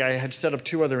 fortunately, I had set up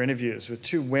 2 other interviews with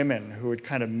 2 women who had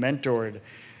kind of mentored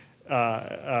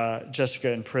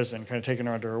Jessica in prison, kind of taken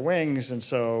her under her wings. And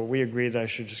so we agreed that I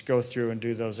should just go through and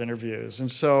do those interviews. And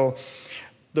so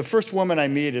the first woman I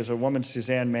meet is a woman,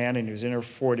 Suzanne Manning, who's in her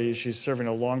 40s. She's serving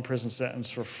a long prison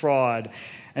sentence for fraud.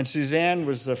 And Suzanne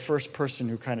was the first person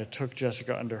who kind of took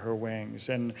Jessica under her wings.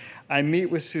 And I meet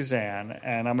with Suzanne,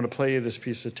 and I'm going to play you this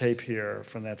piece of tape here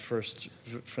from that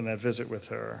visit with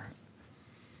her.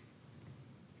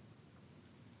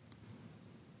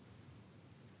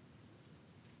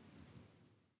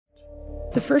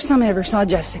 The first time I ever saw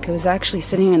Jessica was actually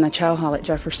sitting in the chow hall at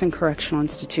Jefferson Correctional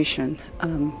Institution.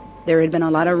 There had been a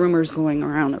lot of rumors going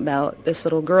around about this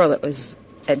little girl that was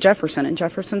at Jefferson, and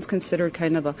Jefferson's considered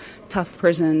kind of a tough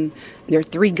prison. There are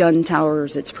 3 gun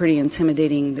towers. It's pretty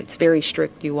intimidating. It's very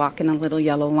strict. You walk in a little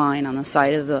yellow line on the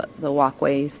side of the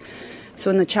walkways. So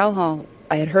in the chow hall,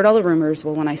 I had heard all the rumors.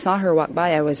 Well, when I saw her walk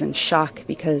by, I was in shock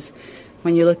because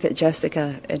when you looked at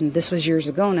Jessica, and this was years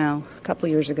ago now, a couple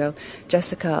years ago,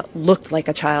 Jessica looked like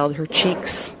a child. Her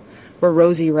cheeks were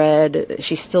rosy red.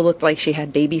 She still looked like she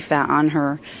had baby fat on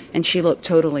her, and she looked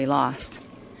totally lost.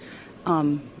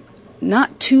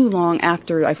 Not too long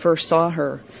after I first saw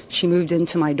her, she moved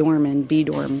into my dorm in B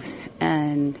dorm,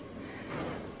 and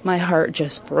my heart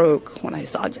just broke when I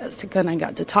saw Jessica and I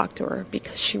got to talk to her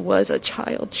because she was a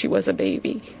child, she was a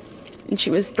baby, and she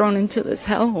was thrown into this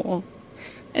hellhole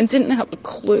and didn't have a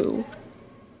clue.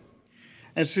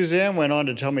 And Suzanne went on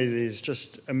to tell me these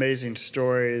just amazing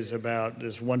stories about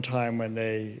this one time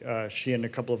when she and a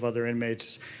couple of other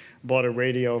inmates bought a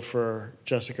radio for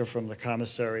Jessica from the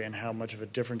commissary and how much of a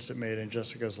difference it made in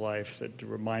Jessica's life, that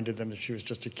reminded them that she was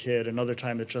just a kid. Another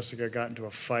time that Jessica got into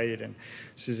a fight and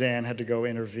Suzanne had to go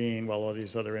intervene while all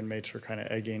these other inmates were kind of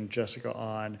egging Jessica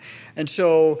on. And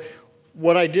so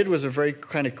what I did was a very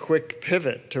kind of quick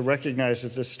pivot to recognize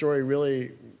that this story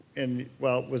really, it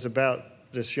was about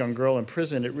this young girl in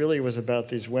prison. It really was about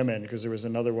these women, because there was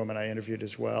another woman I interviewed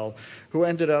as well, who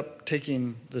ended up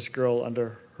taking this girl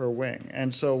under her wing.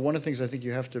 And so one of the things I think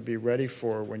you have to be ready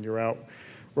for when you're out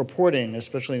reporting,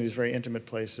 especially in these very intimate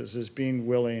places, is being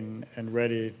willing and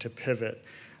ready to pivot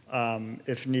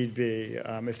if need be,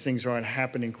 if things aren't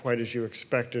happening quite as you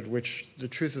expected, which the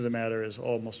truth of the matter is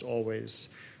almost always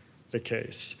the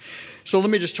case. So let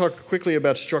me just talk quickly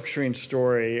about structuring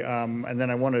story, and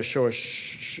then I want to show a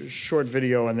short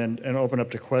video and open up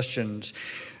to questions.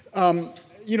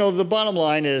 The bottom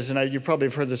line is, and you probably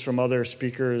have heard this from other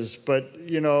speakers, but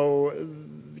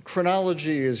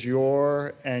chronology is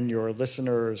your and your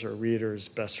listeners or readers'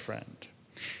 best friend.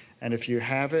 And if you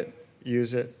have it,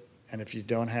 use it. And if you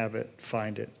don't have it,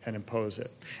 find it and impose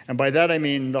it. And by that I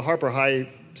mean the Harper High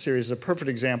series is a perfect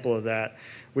example of that.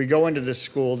 We go into this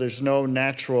school, there's no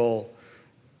natural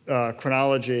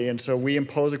chronology, and so we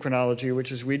impose a chronology,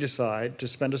 which is we decide to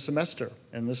spend a semester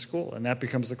in this school, and that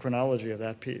becomes the chronology of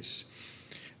that piece.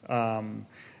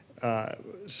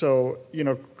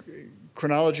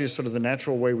 Chronology is sort of the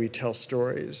natural way we tell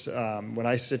stories. When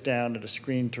I sit down at a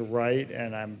screen to write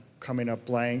and I'm coming up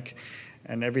blank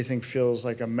and everything feels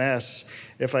like a mess,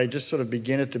 if I just sort of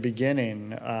begin at the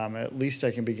beginning, at least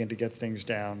I can begin to get things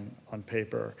down on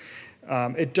paper.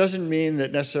 It doesn't mean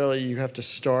that necessarily you have to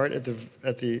start at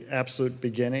the absolute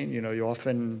beginning.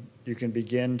 You can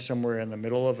begin somewhere in the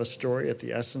middle of a story, at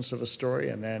the essence of a story,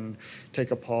 and then take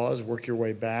a pause, work your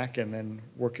way back, and then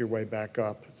work your way back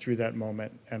up through that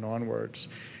moment and onwards.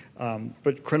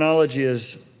 But chronology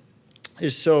is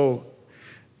so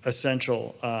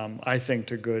essential, I think,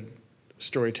 to good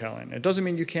storytelling. It doesn't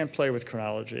mean you can't play with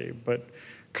chronology, but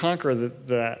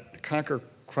conquer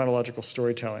chronological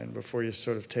storytelling before you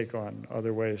sort of take on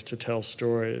other ways to tell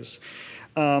stories.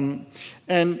 And,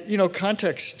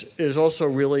 context is also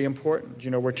really important.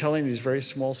 We're telling these very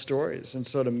small stories, and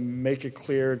so to make it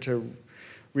clear to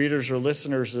readers or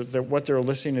listeners that what they're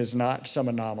listening is not some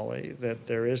anomaly, that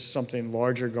there is something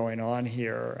larger going on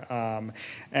here.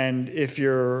 And if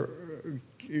you've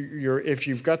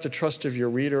got the trust of your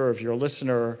reader or of your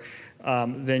listener,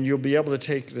 then you'll be able to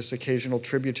take this occasional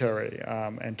tributary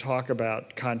and talk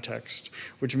about context,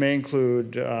 which may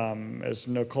include, as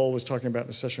Nicole was talking about in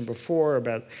the session before,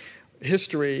 about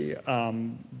history,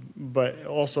 but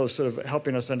also sort of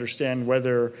helping us understand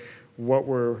whether what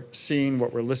we're seeing,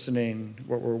 what we're listening,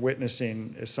 what we're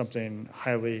witnessing is something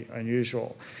highly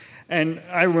unusual. And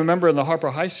I remember in the Harper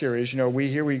High series,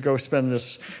 we go spend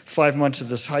this 5 months at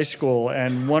this high school,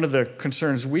 and one of the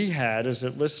concerns we had is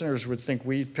that listeners would think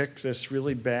we picked this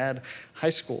really bad high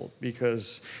school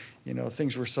because,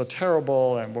 things were so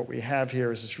terrible, and what we have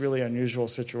here is this really unusual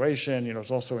situation.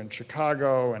 It's also in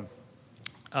Chicago, and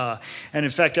in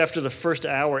fact, after the first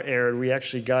hour aired, we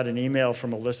actually got an email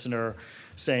from a listener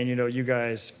saying, you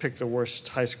guys picked the worst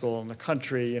high school in the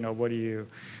country, what do you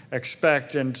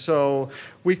expect? And so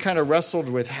we kind of wrestled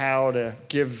with how to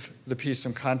give the piece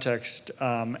some context.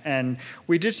 And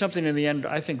we did something in the end,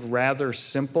 I think, rather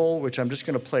simple, which I'm just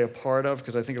going to play a part of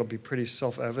because I think it'll be pretty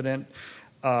self-evident.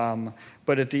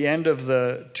 But at the end of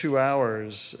the 2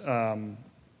 hours,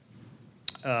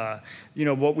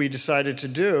 what we decided to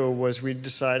do was we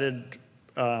decided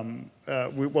to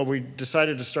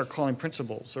start calling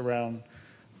principals around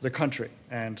the country,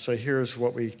 and so here's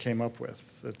what we came up with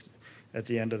at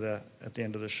the end of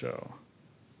the show.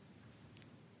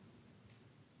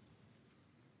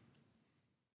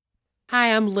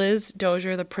 Hi, I'm Liz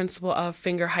Dozier, the principal of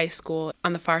Finger High School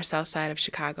on the far south side of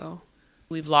Chicago.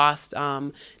 We've lost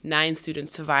 9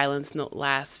 students to violence in the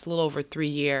last little over 3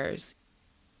 years.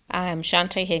 I'm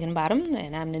Shantae Higginbottom,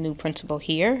 and I'm the new principal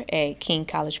here at King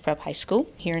College Prep High School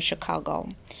here in Chicago.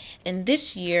 And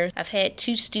this year, I've had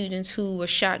 2 students who were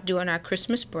shot during our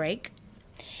Christmas break.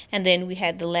 And then we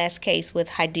had the last case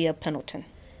with Hydea Pendleton,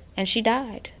 and she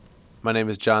died. My name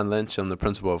is John Lynch. I'm the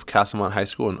principal of Castlemont High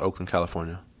School in Oakland,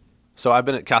 California. So I've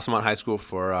been at Castlemont High School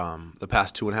for the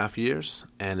past 2.5 years,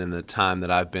 and in the time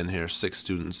that I've been here, 6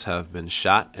 students have been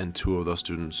shot, and 2 of those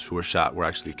students who were shot were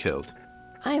actually killed.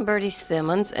 I am Bertie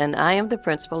Simmons, and I am the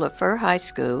principal of Fur High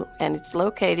School, and it's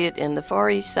located in the far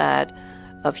east side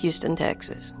of Houston,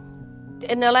 Texas.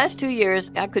 In the last 2 years,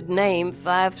 I could name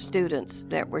 5 students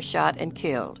that were shot and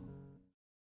killed.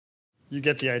 You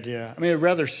get the idea. I mean, a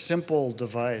rather simple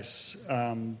device,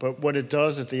 but what it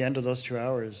does at the end of those 2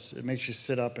 hours, it makes you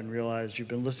sit up and realize you've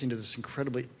been listening to this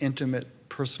incredibly intimate,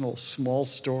 personal, small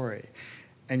story,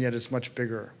 and yet it's much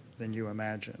bigger than you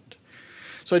imagined.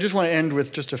 So I just want to end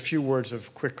with just a few words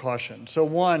of quick caution. So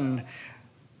one,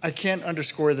 I can't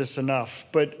underscore this enough,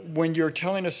 but when you're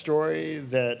telling a story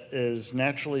that is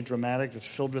naturally dramatic, that's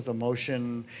filled with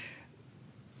emotion,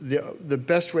 the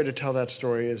best way to tell that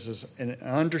story is in an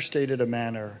understated a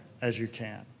manner as you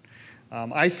can.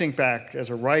 I think back, as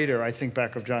a writer, I think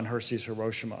back of John Hersey's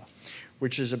Hiroshima,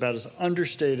 which is about as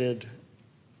understated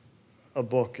a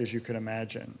book as you can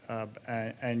imagine,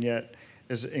 and yet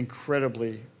is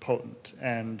incredibly potent.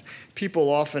 And people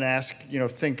often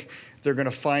think they're going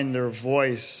to find their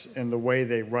voice in the way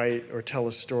they write or tell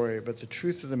a story, but the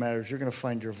truth of the matter is you're going to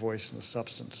find your voice in the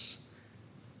substance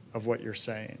of what you're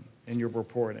saying in your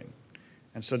reporting.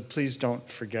 And so please don't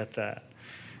forget that.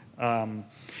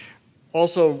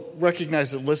 Also,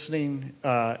 recognize that listening,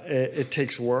 it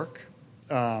takes work.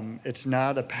 It's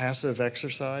not a passive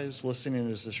exercise. Listening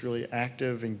is this really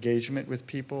active engagement with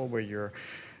people where you're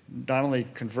not only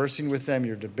conversing with them,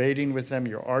 you're debating with them,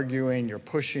 you're arguing, you're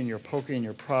pushing, you're poking,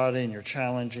 you're prodding, you're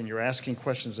challenging, you're asking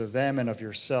questions of them and of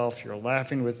yourself, you're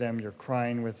laughing with them, you're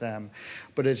crying with them.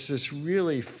 But it's this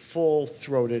really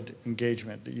full-throated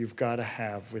engagement that you've got to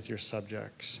have with your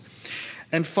subjects.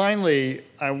 And finally,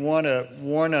 I want to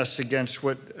warn us against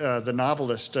what the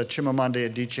novelist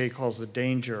Chimamanda Adichie calls the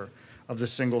danger of the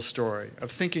single story,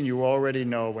 of thinking you already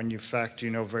know when in fact you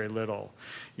know very little.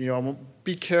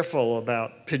 Be careful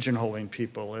about pigeonholing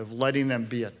people, of letting them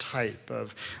be a type,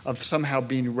 of somehow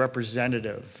being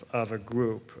representative of a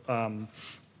group.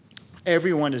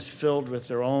 Everyone is filled with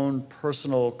their own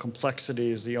personal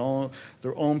complexities,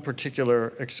 their own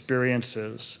particular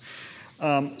experiences.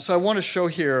 So I want to show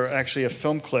here actually a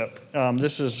film clip.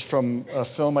 This is from a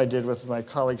film I did with my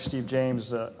colleague Steve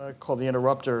James called The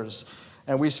Interrupters.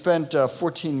 And we spent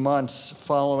 14 months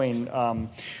following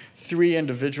 3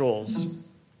 individuals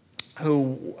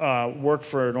who work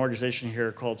for an organization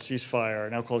here called Ceasefire,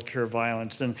 now called Cure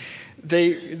Violence. And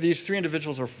these three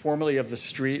individuals are formerly of the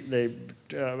street. They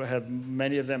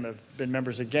many of them have been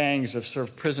members of gangs, have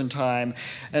served prison time,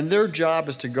 and their job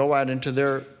is to go out into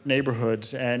their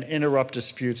neighborhoods and interrupt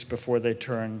disputes before they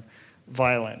turn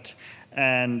violent.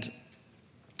 And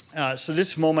so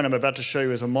this moment I'm about to show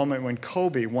you is a moment when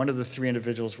Kobe, one of the three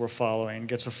individuals we're following,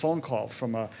 gets a phone call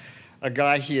from a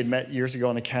guy he had met years ago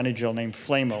in the county jail named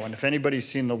Flamo. And if anybody's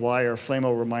seen The Wire,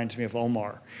 Flamo reminds me of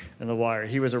Omar in The Wire.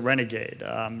 He was a renegade.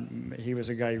 He was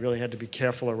a guy you really had to be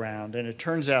careful around. And it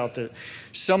turns out that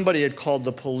somebody had called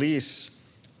the police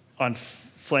on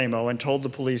Flamo and told the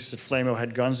police that Flamo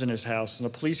had guns in his house. And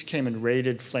the police came and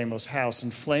raided Flamo's house.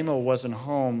 And Flamo wasn't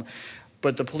home,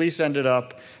 but the police ended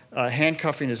up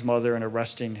handcuffing his mother and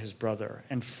arresting his brother.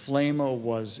 And Flamo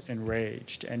was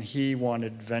enraged, and he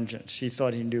wanted vengeance. He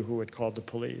thought he knew who had called the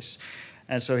police.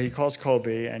 And so he calls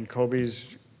Kobe, and Kobe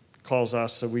calls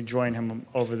us, so we join him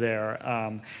over there.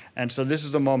 And so this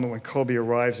is the moment when Kobe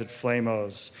arrives at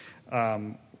Flamo's,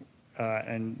 and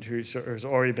who's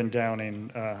already been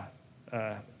downing,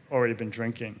 already been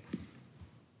drinking.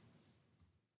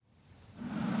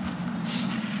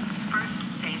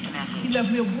 He left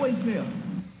me a voicemail.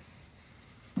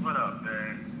 What up,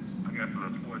 man? I got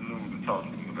some important news to talk to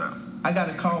you about. I got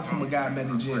a call from a guy I met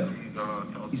in jail.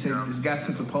 He said this guy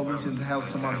sent the police in the house,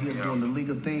 somebody here doing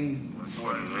illegal things.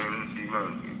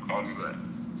 Call me back.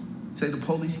 Say the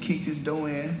police kicked his door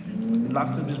in,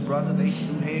 locked up his brother, they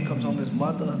threw handcuffs on his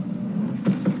mother.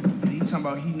 And he talking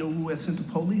about he knew who had sent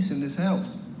the police in this house.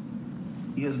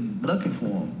 He is looking for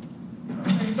him.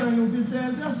 I ain't bang no bitch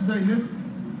ass yesterday, nigga.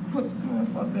 Man,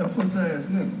 fuck that pussy ass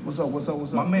nigga. What's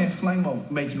up? My man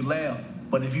Flamo make you laugh,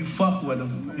 but if you fuck with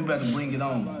him, you better bring it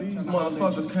on. These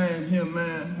motherfuckers came here,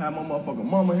 man. Had my motherfucking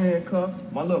mama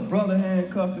handcuffed, my little brother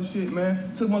handcuffed and shit,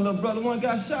 man. Took my little brother, one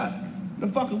got shot. The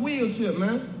fucking wheelchair,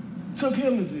 man. Took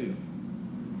him to jail.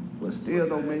 But still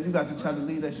though, man, you got to try to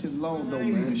leave that shit alone though,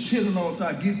 man. Leaving shit alone till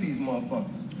I get these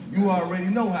motherfuckers. You already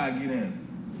know how I get in.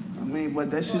 I mean,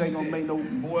 but that shit ain't gonna make no...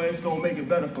 Boy, it's gonna make it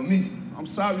better for me. I'm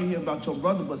sorry to hear about your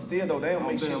brother, but still though, they don't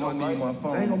make shit no better.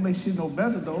 They ain't gonna make shit no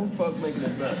better though. Fuck making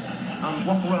it better. I'm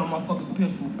walking around my fucking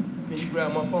pistol. Can you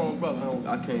grab my phone, brother?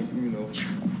 I can't, you know.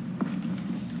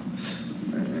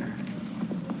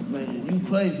 Man, you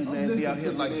crazy, man, be out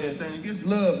here like that. It's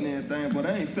love and everything, but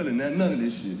I ain't feeling that, none of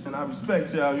this shit. And I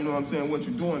respect y'all, you know what I'm saying, what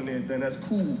you're doing and everything, that's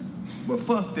cool. But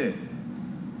fuck that.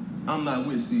 I'm not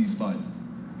with Ceasefire.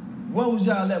 What was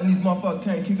y'all letting these motherfuckers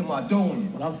can't kick in my door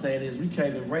in? What I'm saying is we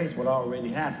can't erase what already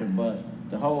happened, but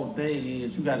the whole thing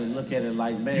is you gotta look at it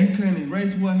like, man. You can't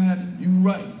erase what happened, you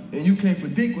right. And you can't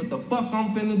predict what the fuck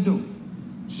I'm finna do.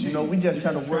 Shit. You know, we just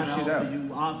try to work shit out.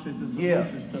 You options and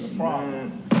solutions to the problem.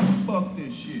 Man, fuck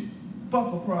this shit.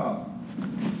 Fuck a problem.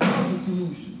 Fuck a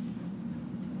solution.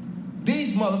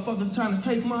 These motherfuckers trying to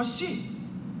take my shit.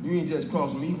 You ain't just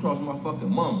crossing me, you crossing my fucking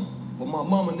mama. For my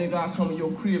mama, nigga, I'll come in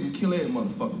your crib and kill every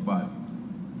motherfucker body.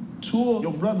 Two of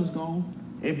your brothers gone.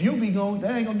 If you be gone,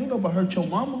 that ain't gonna do nothing but hurt your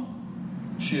mama.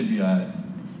 She'll be all right.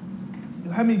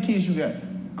 How many kids you got?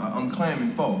 I'm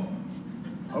claiming 4.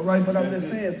 All right, but I'm just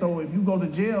saying, so if you go to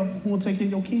jail, who will take care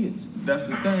of your kids? That's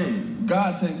the thing.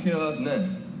 God take care of us now.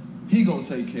 He gonna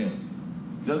take care of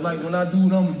them. Just like when I do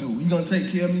what I'm gonna do, he gonna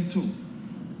take care of me too.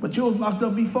 But you was locked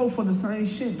up before for the same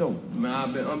shit though.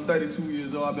 Man, I'm 32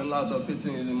 years old, I've been locked up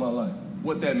 15 years in my life.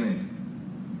 What that mean?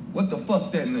 What the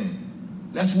fuck that mean?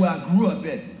 That's where I grew up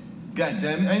at. God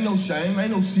damn it, ain't no shame,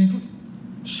 ain't no secret.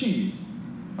 Shit.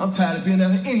 I'm tired of being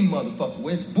out here any motherfucker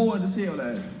way. It's bored as hell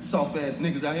out here. Soft ass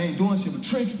niggas out here ain't doing shit but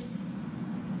drinking.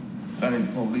 That ain't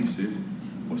the police shit.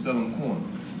 What's that on the corner?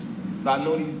 I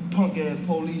know these punk ass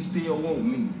police still want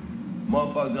me.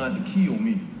 Motherfuckers gonna have to kill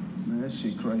me. Man, that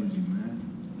shit crazy, man.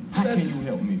 How can you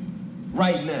help me?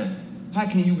 Right now. How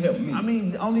can you help me? I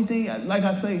mean, the only thing, like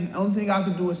I say, the only thing I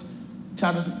can do is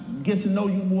try to get to know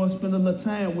you more, spend a little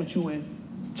time with you,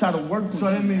 and try to work with you.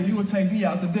 So that means you would take me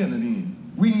out to dinner then?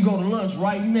 We can go to lunch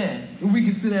right now, and we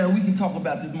can sit down and we can talk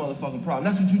about this motherfucking problem.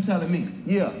 That's what you telling me?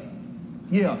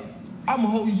 Yeah. I'ma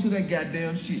hold you to that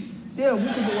goddamn shit. Yeah, we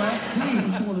can go out. That's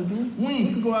what you want to do. When?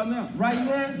 We can go out now. Right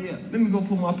now? Yeah. Let me go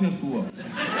put my pistol up.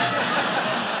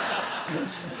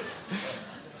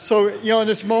 So, in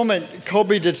this moment,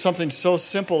 Kobe did something so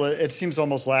simple, it seems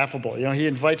almost laughable. He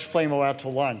invites Flamo out to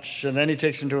lunch, and then he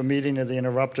takes him to a meeting of the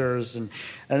Interrupters, and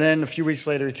then a few weeks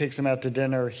later, he takes him out to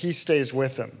dinner. He stays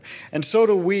with him. And so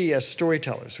do we as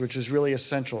storytellers, which is really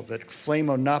essential, that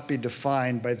Flamo not be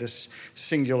defined by this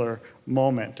singular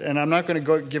moment. And I'm not going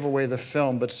to give away the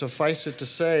film, but suffice it to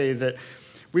say that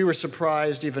we were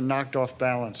surprised, even knocked off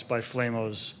balance by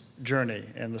Flamo's journey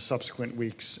in the subsequent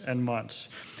weeks and months.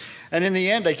 And in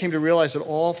the end, I came to realize that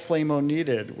all Flamo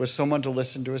needed was someone to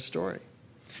listen to his story,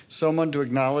 someone to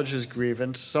acknowledge his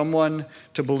grievance, someone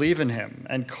to believe in him.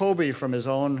 And Kobe, from his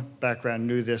own background,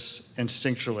 knew this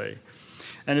instinctually.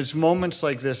 And it's moments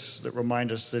like this that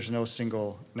remind us there's no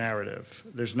single narrative,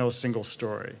 there's no single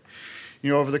story.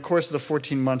 Over the course of the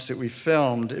 14 months that we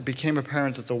filmed, it became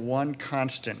apparent that the one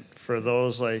constant for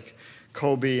those like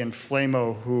Kobe and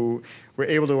Flamo who were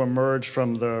able to emerge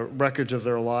from the wreckage of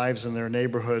their lives and their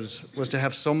neighborhoods was to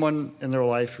have someone in their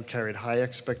life who carried high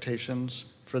expectations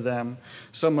for them,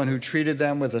 someone who treated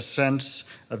them with a sense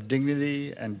of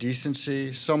dignity and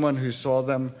decency, someone who saw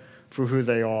them for who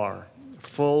they are,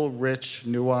 full, rich,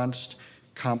 nuanced,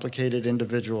 complicated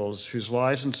individuals whose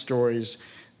lives and stories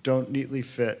don't neatly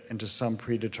fit into some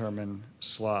predetermined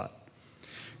slot.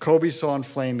 Kobe saw in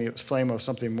Flamo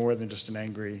something more than just an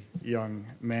angry young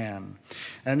man.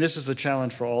 And this is the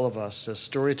challenge for all of us as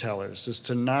storytellers, is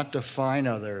to not define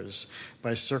others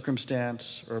by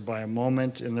circumstance or by a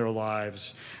moment in their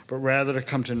lives, but rather to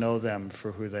come to know them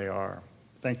for who they are.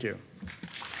 Thank you.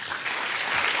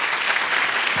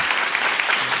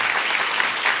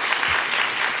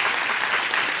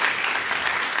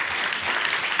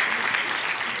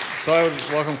 So I would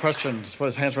welcome questions.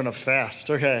 His hands went up fast.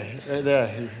 Okay,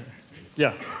 there.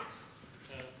 Yeah.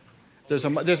 There's a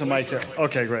mic here.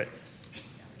 Okay, great.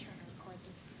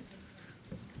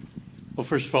 Well,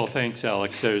 first of all, thanks,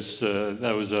 Alex.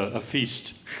 That was a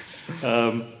feast.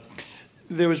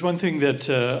 There was one thing that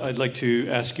I'd like to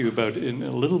ask you about in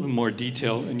a little bit more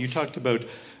detail, and you talked about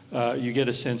you get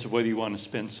a sense of whether you want to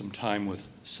spend some time with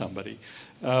somebody.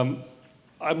 I'm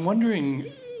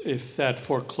wondering if that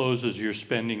forecloses your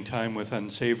spending time with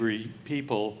unsavory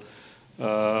people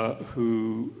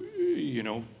who,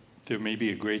 there may be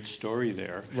a great story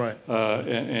there. Right.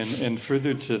 And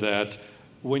further to that,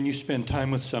 when you spend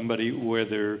time with somebody,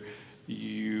 whether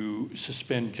you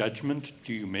suspend judgment,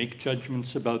 do you make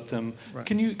judgments about them? Right.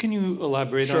 Can you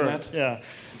elaborate on that? Sure, yeah.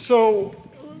 So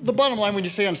the bottom line, when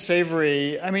you say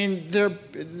unsavory, I mean,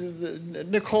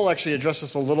 Nicole actually addressed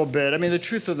this a little bit. I mean, the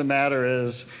truth of the matter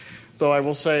is, though I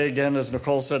will say again, as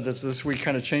Nicole said, that this week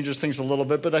kind of changes things a little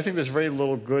bit, but I think there's very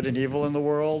little good and evil in the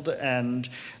world, and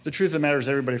the truth of the matter is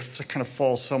everybody kind of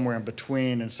falls somewhere in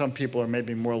between, and some people are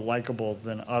maybe more likable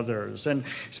than others. And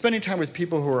spending time with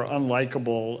people who are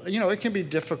unlikable, it can be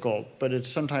difficult, but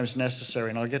it's sometimes necessary,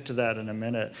 and I'll get to that in a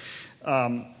minute.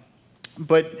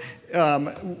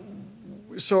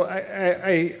 So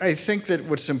I think that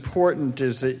what's important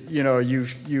is that,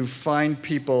 you find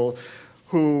people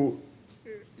who,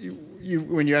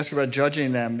 when you ask about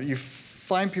judging them, you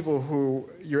find people who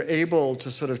you're able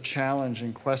to sort of challenge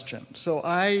and question. So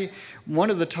one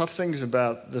of the tough things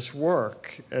about this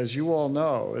work, as you all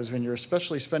know, is when you're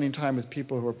especially spending time with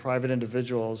people who are private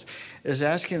individuals, is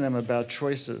asking them about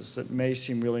choices that may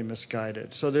seem really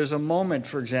misguided. So there's a moment,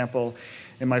 for example,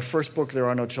 in my first book, There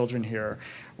Are No Children Here,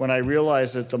 when I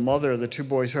realized that the mother of the two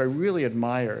boys who I really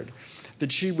admired,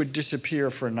 that she would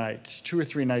disappear for nights, 2 or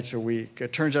 3 nights a week.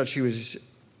 It turns out she was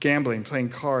gambling, playing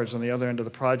cards on the other end of the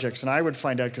projects. And I would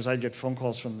find out because I'd get phone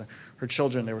calls from her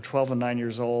children. They were 12 and 9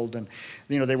 years old. And,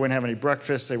 they wouldn't have any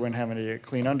breakfast. They wouldn't have any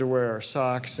clean underwear or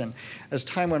socks. And as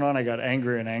time went on, I got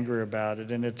angrier and angrier about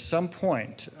it. And at some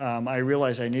point, I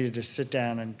realized I needed to sit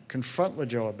down and confront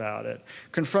LaJoe about it.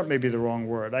 Confront may be the wrong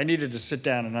word. I needed to sit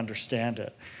down and understand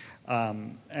it.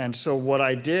 And so what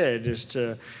I did is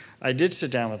I did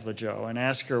sit down with LaJoe and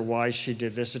ask her why she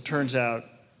did this. It turns out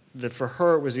that for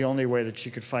her, it was the only way that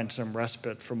she could find some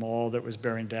respite from all that was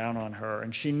bearing down on her.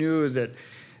 And she knew that,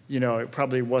 it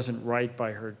probably wasn't right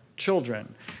by her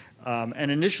children.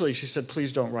 And initially she said,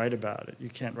 please don't write about it. You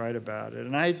can't write about it.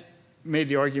 And I made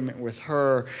the argument with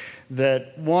her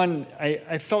that, one,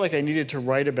 I felt like I needed to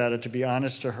write about it to be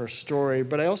honest to her story,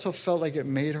 but I also felt like it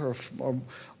made her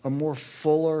a more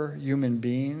fuller human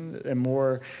being, a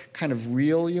more kind of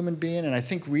real human being. And I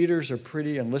think readers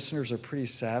and listeners are pretty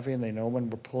savvy, and they know when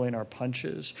we're pulling our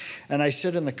punches. And I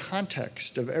said, in the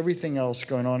context of everything else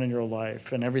going on in your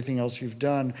life and everything else you've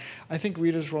done, I think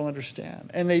readers will understand.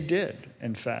 And they did,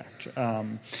 in fact.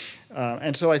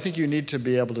 And so I think you need to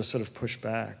be able to sort of push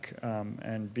back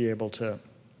and be able to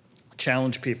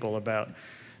challenge people about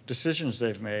decisions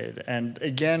they've made. And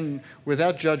again,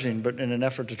 without judging, but in an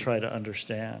effort to try to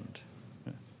understand.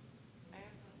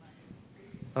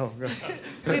 Oh, good.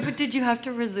 Wait, but did you have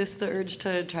to resist the urge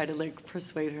to try to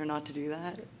persuade her not to do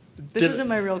that? This isn't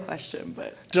my real question,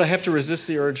 but did I have to resist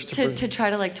the urge to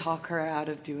try to talk her out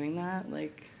of doing that?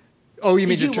 Oh, you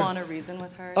mean Did you want to reason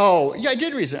with her? Oh, yeah, I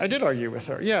did reason. I did argue with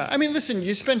her. Yeah, I mean, listen,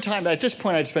 you spend time. At this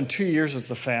point, I'd spent 2 years with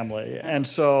the family, and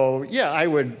so yeah,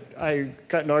 I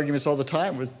got in arguments all the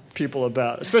time with people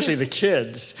about, especially the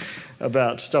kids,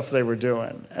 about stuff they were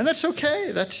doing, and that's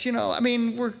okay. That's I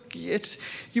mean,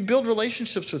 you build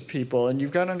relationships with people, and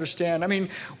you've got to understand. I mean,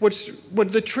 what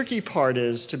the tricky part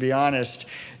is, to be honest,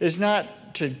 is not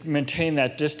to maintain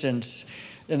that distance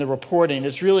in the reporting.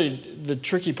 It's really, the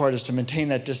tricky part is to maintain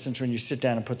that distance when you sit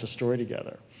down and put the story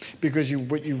together. Because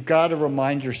what you've got to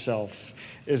remind yourself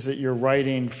is that you're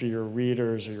writing for your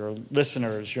readers or your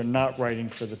listeners. You're not writing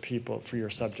for the people, for your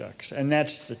subjects. And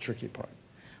that's the tricky part.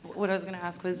 What I was going to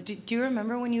ask was, do you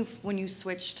remember when you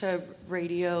switched to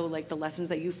radio, like the lessons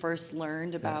that you first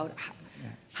learned about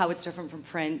how it's different from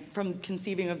print, from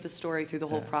conceiving of the story through the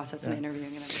whole process and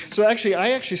interviewing and everything? So actually,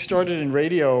 I started in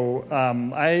radio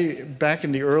back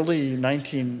in the early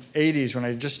 1980s when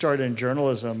I just started in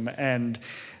journalism, and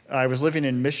I was living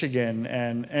in Michigan,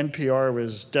 and NPR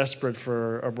was desperate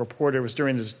for a reporter. It was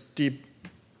during this deep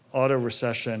auto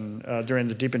recession, during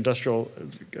the deep industrial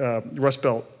Rust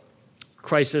Belt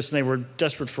crisis, and they were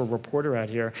desperate for a reporter out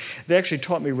here. They actually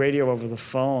taught me radio over the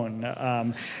phone.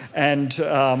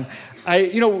 Listen,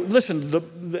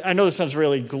 I know this sounds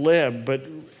really glib,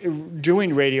 but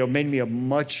doing radio made me a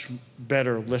much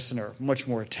better listener, much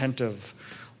more attentive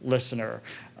listener.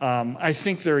 I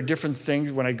think there are different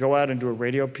things. When I go out and do a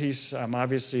radio piece, I'm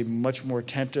obviously much more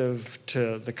attentive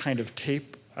to the kind of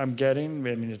tape I'm getting.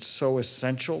 I mean, it's so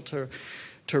essential to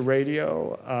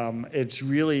radio. It's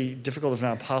really difficult, if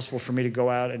not impossible, for me to go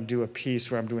out and do a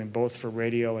piece where I'm doing both for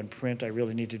radio and print. I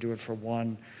really need to do it for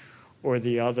one or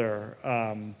the other.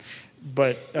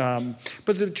 But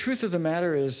the truth of the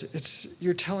matter is,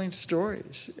 you're telling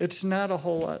stories. It's not a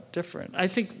whole lot different. I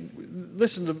think,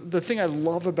 listen, the thing I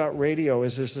love about radio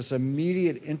is there's this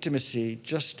immediate intimacy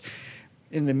just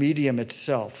in the medium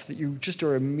itself, that you just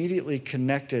are immediately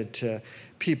connected to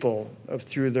people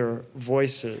through their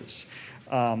voices.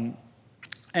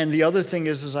 And the other thing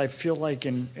is I feel like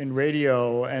in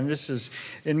radio, and this is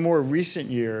in more recent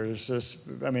years,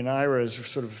 Ira has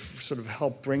sort of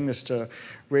helped bring this to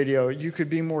radio. You could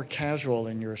be more casual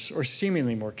or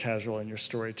seemingly more casual in your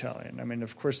storytelling. I mean,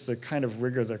 of course, the kind of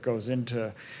rigor that goes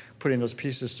into putting those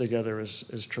pieces together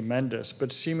is tremendous,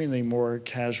 but seemingly more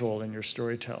casual in your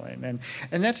storytelling.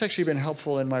 And that's actually been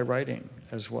helpful in my writing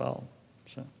as well.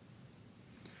 So.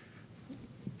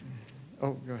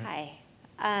 Oh, go ahead.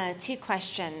 Hi. 2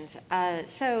 questions.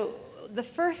 So the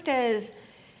first is,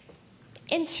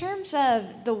 in terms of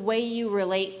the way you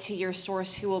relate to your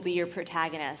source who will be your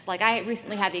protagonist, like I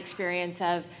recently had the experience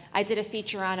of, I did a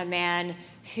feature on a man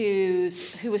who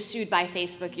was sued by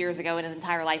Facebook years ago and his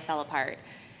entire life fell apart.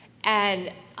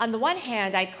 And on the one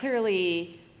hand, I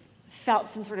clearly felt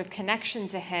some sort of connection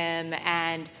to him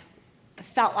and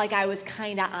felt like I was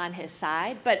kind of on his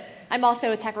side, but I'm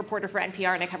also a tech reporter for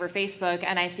NPR and I cover Facebook,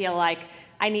 and I feel like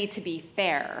I need to be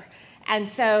fair. And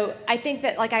so I think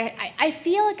that I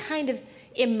feel a kind of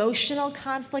emotional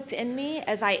conflict in me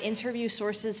as I interview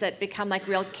sources that become like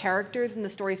real characters in the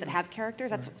stories that have characters.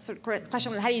 That's sort of a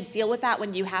question, how do you deal with that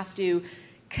when you have to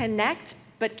connect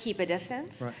but keep a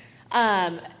distance? Right.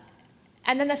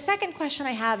 And then the second question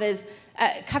I have is,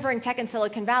 covering tech in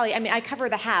Silicon Valley, I mean, I cover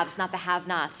the haves, not the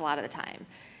have-nots a lot of the time.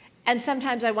 And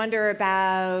sometimes I wonder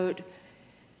about,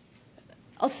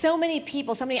 so many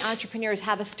people, so many entrepreneurs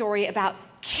have a story about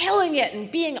killing it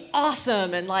and being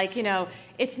awesome, and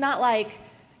it's not like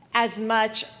as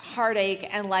much heartache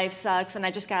and life sucks and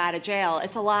I just got out of jail.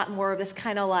 It's a lot more of this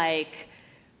kind of like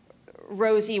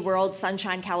rosy world,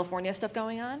 sunshine, California stuff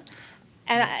going on.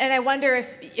 And I wonder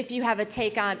if you have a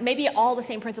take on, maybe all the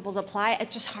same principles apply,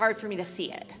 it's just hard for me to see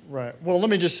it. Right. Well, let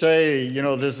me just say,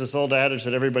 there's this old adage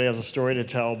that everybody has a story to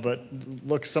tell, but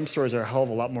look, some stories are a hell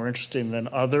of a lot more interesting than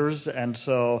others, and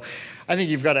so I think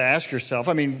you've got to ask yourself,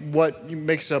 what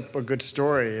makes up a good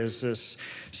story is this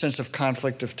sense of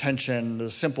conflict, of tension, the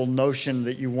simple notion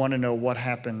that you want to know what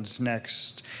happens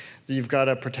next. You've got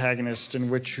a protagonist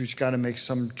who's got to make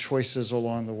some choices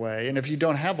along the way. And if you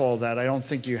don't have all that, I don't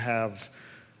think you have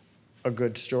a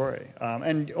good story.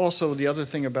 And also the other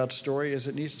thing about story is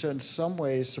it needs to in some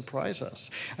ways surprise us.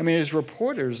 As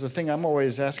reporters, the thing I'm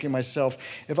always asking myself,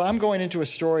 if I'm going into a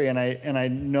story and I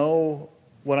know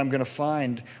what I'm going to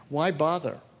find, why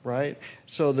bother? Right?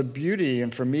 So the beauty,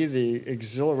 and for me, the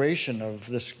exhilaration of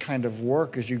this kind of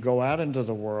work is you go out into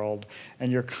the world and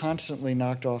you're constantly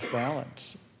knocked off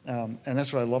balance. And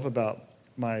that's what I love about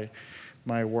my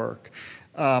work.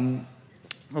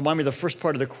 Remind me, the first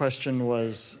part of the question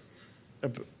was...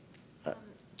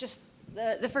 Just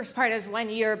the first part is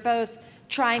when you're both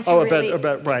trying to really...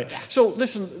 Right. Yeah. So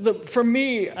listen, for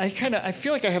me, I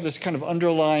feel like I have this kind of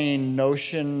underlying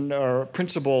notion or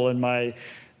principle in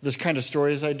this kind of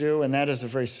stories I do, and that is a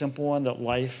very simple one, that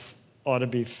life ought to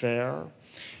be fair.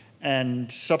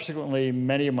 And subsequently,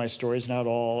 many of my stories, not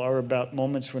all, are about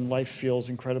moments when life feels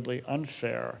incredibly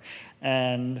unfair.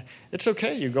 And it's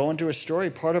okay, you go into a story.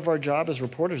 Part of our job as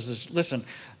reporters is, listen,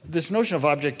 this notion of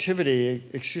objectivity,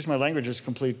 excuse my language, is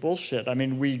complete bullshit. I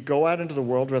mean, we go out into the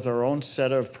world with our own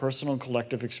set of personal and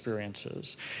collective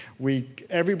experiences.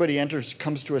 Everybody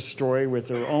comes to a story with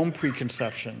their own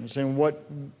preconceptions. And what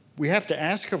we have to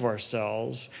ask of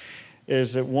ourselves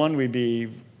is that, one, we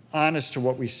be honest to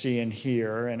what we see and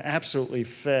hear and absolutely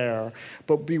fair,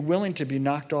 but be willing to be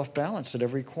knocked off balance at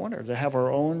every corner, to have our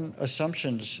own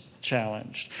assumptions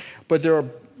challenged. But there are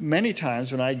many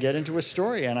times when I get into a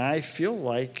story and I feel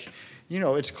like,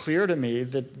 it's clear to me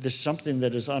that there's something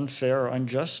that is unfair or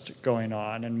unjust going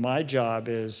on, and my job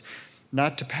is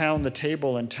not to pound the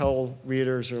table and tell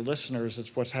readers or listeners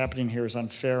that what's happening here is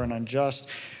unfair and unjust,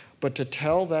 but to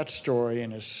tell that story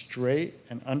in as straight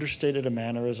and understated a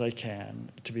manner as I can,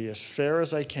 to be as fair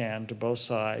as I can to both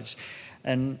sides,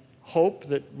 and hope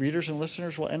that readers and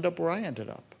listeners will end up where I ended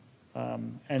up.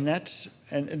 And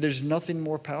there's nothing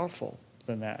more powerful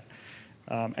than that.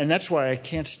 And that's why I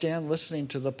can't stand listening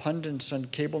to the pundits on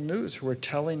cable news who are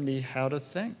telling me how to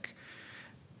think.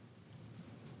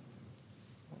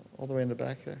 All the way in the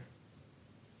back there.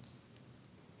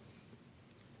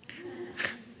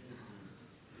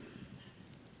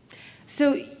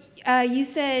 So you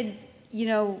said,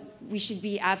 we should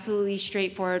be absolutely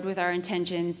straightforward with our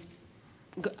intentions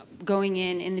going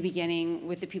in the beginning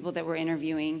with the people that we're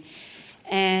interviewing.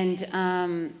 And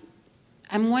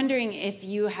I'm wondering if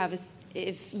you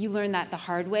learned that the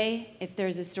hard way, if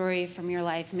there's a story from your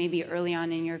life, maybe early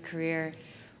on in your career,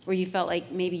 where you felt like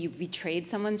maybe you betrayed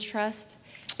someone's trust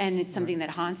and it's something that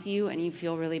haunts you and you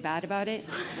feel really bad about it.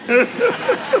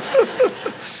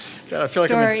 God, I feel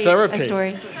like I'm in therapy. A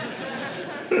story.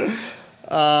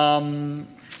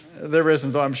 There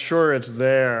isn't, though I'm sure it's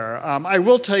there. I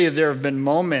will tell you there have been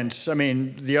moments. I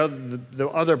mean, the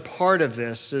other part of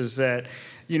this is that,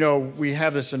 we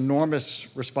have this enormous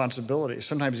responsibility,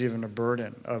 sometimes even a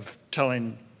burden, of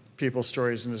telling people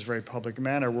stories in this very public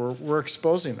manner. We're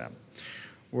exposing them.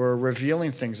 We're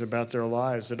revealing things about their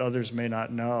lives that others may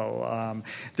not know.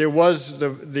 There was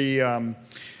the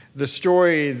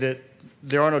story that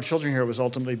There Are No Children Here was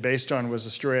ultimately based on was a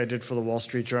story I did for the Wall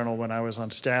Street Journal when I was on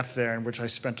staff there, in which I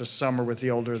spent a summer with the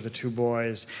older of the two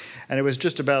boys. And it was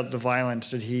just about the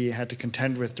violence that he had to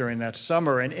contend with during that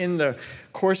summer. And in the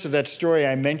course of that story,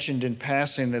 I mentioned in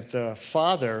passing that the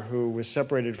father, who was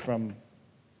separated from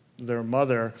their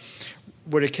mother,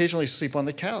 would occasionally sleep on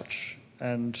the couch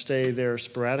and stay there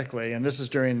sporadically. And this is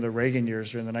during the Reagan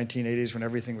years, during the 1980s, when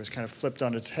everything was kind of flipped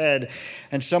on its head.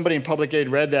 And somebody in public aid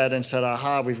read that and said,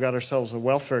 aha, we've got ourselves a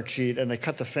welfare cheat, and they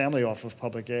cut the family off of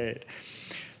public aid.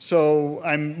 So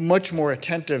I'm much more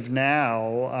attentive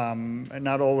now, and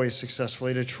not always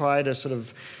successfully, to try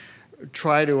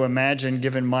to imagine,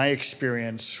 given my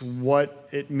experience, what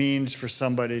it means for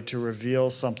somebody to reveal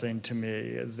something to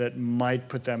me that might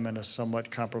put them in a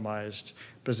somewhat compromised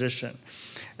position.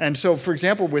 And so, for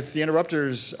example, with The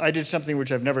Interrupters, I did something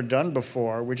which I've never done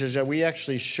before, which is that we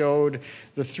actually showed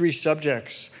the three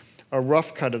subjects a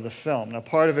rough cut of the film. Now,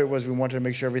 part of it was we wanted to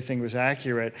make sure everything was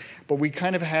accurate, but we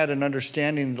kind of had an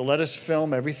understanding to let us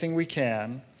film everything we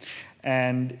can,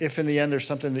 and if in the end there's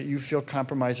something that you feel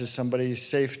compromises somebody's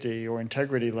safety or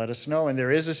integrity, let us know. And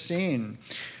there is a scene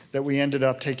that we ended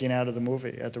up taking out of the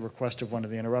movie at the request of one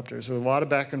of the interrupters. There was a lot of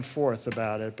back and forth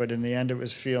about it, but in the end it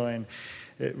was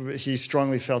he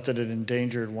strongly felt that it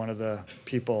endangered one of the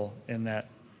people in that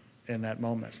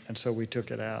moment, and so we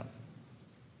took it out.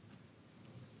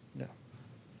 Yeah.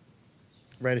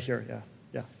 Right here,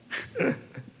 yeah.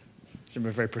 You've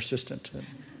been very persistent.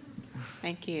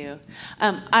 Thank you.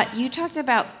 You talked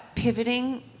about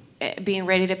pivoting, being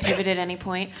ready to pivot at any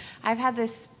point. I've had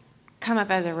this come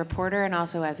up as a reporter and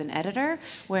also as an editor,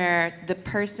 where the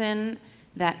person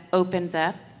that opens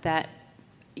up that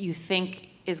you think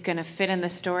is going to fit in the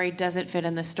story doesn't fit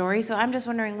in the story. So I'm just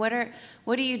wondering, what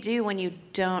do you do when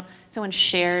someone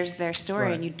shares their story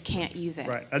Right. and you can't use it?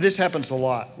 Right. This happens a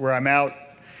lot, where I'm out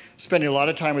spending a lot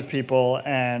of time with people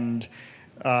and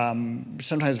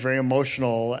sometimes very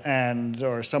emotional,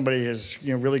 or somebody has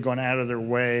really gone out of their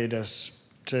way to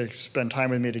spend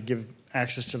time with me to give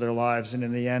access to their lives, and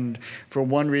in the end, for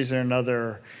one reason or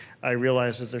another, I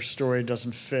realize that their story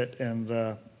doesn't fit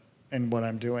in what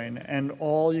I'm doing. And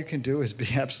all you can do is be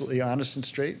absolutely honest and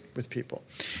straight with people.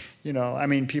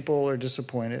 People are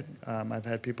disappointed. I've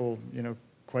had people,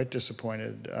 quite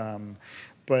disappointed.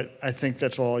 But I think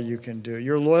that's all you can do.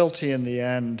 Your loyalty in the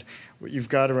end, what you've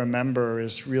got to remember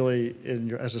is really,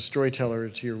 as a storyteller,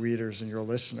 to your readers and your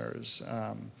listeners.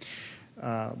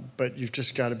 But you've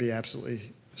just got to be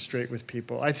absolutely straight with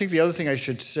people. I think the other thing I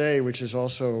should say, which is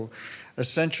also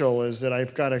essential, is that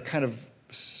I've got a kind of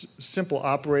simple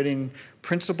operating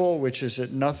principle, which is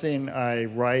that nothing I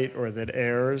write or that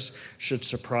airs should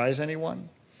surprise anyone,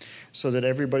 so that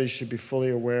everybody should be fully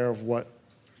aware of what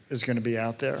is going to be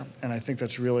out there. And I think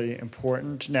that's really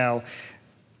important. Now,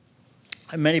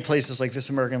 in many places like This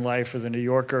American Life or The New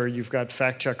Yorker, you've got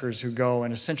fact checkers who go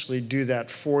and essentially do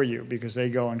that for you, because they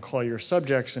go and call your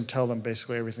subjects and tell them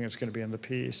basically everything that's going to be in the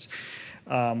piece.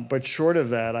 But short of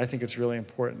that, I think it's really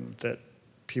important that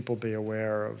people be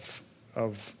aware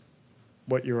of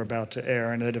what you're about to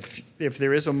air, and that if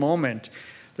there is a moment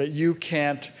that you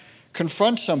can't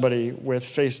confront somebody with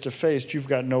face-to-face, you've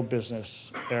got no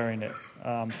business airing it.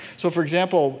 So for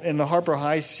example, in the Harper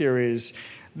High series,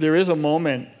 there is a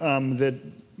moment that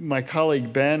my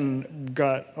colleague Ben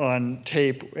got on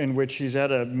tape in which he's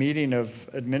at a meeting of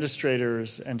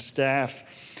administrators and staff,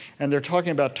 and they're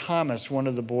talking about Thomas, one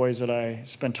of the boys that I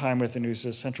spent time with and who's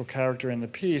a central character in the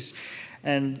piece.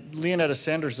 And Leonetta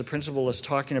Sanders, the principal, is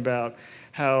talking about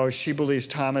how she believes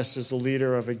Thomas is the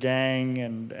leader of a gang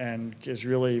and is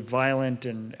really violent,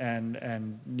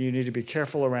 and you need to be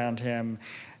careful around him.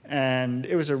 And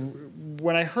it was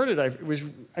when I heard it,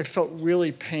 I felt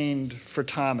really pained for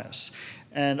Thomas.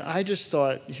 And I just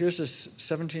thought, here's this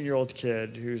 17-year-old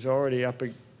kid who's already up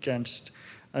against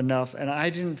enough, and I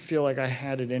didn't feel like I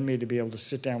had it in me to be able to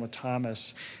sit down with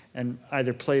Thomas and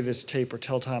either play this tape or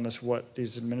tell Thomas what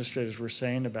these administrators were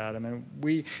saying about him. And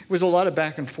it was a lot of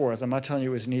back and forth. I'm not telling you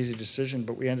it was an easy decision,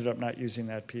 but we ended up not using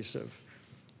that piece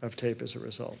of tape as a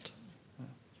result.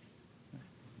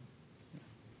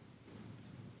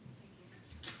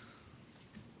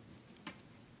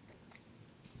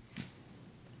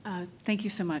 Thank you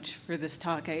so much for this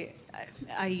talk.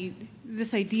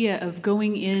 This idea of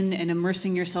going in and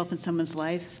immersing yourself in someone's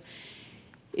life,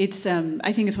 it's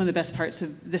I think it's one of the best parts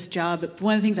of this job.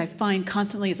 One of the things I find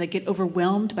constantly is I get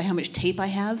overwhelmed by how much tape I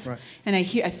have, right. And I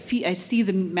see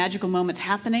the magical moments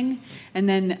happening, and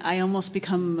then I almost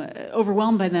become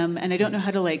overwhelmed by them, and I don't know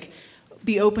how to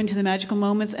be open to the magical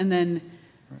moments, and then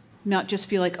not just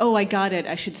feel like, oh, I got it,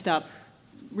 I should stop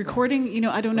recording.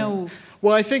 I don't know.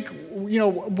 Well, I think,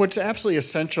 what's absolutely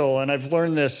essential, and I've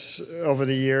learned this over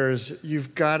the years,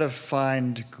 you've got to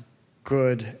find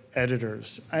good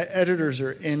editors. Good editors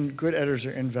are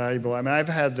invaluable. I mean, I've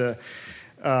had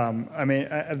I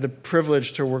have the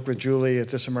privilege to work with Julie at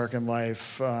This American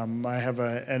Life. I have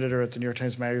an editor at the New York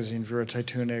Times Magazine, Vera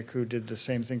Titunik, who did the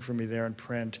same thing for me there in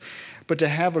print. But to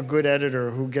have a good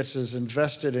editor who gets as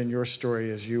invested in your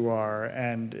story as you are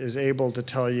and is able to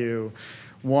tell you,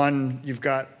 one, you've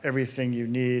got everything you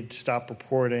need, stop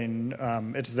reporting.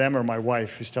 It's them or my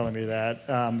wife who's telling me that.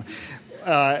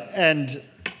 And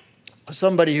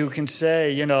somebody who can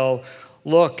say,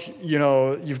 look,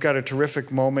 you've got a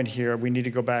terrific moment here. We need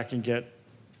to go back and get,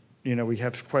 we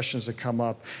have questions that come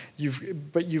up.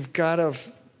 But you've got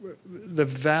the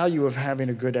value of having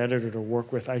a good editor to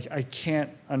work with. I can't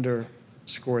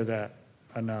underscore that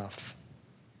enough.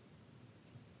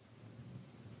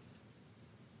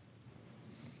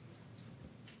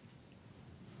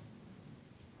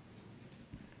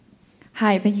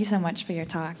 Hi, thank you so much for your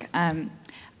talk.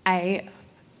 I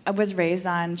was raised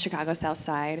on Chicago South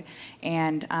Side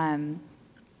and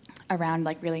around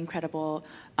really incredible,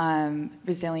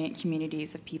 resilient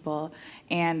communities of people,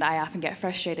 and I often get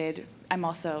frustrated. I'm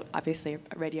also obviously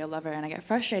a radio lover, and I get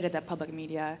frustrated that public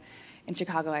media in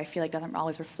Chicago, I feel doesn't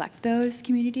always reflect those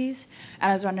communities.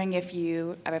 And I was wondering if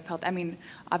you ever felt,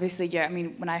 obviously,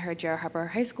 when I heard your Harper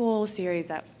High School series,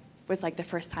 that was the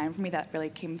first time for me that really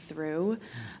came through.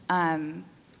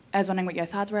 I was wondering what your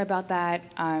thoughts were about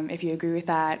that, if you agree with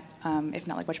that, if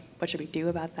not, what should we do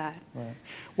about that? Right.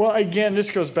 Well, again,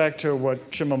 this goes back to what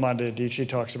Chimamanda Adichie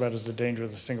talks about as the danger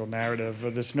of the single narrative, or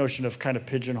this notion of kind of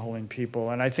pigeonholing people.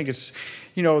 And I think it's,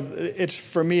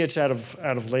 for me, it's out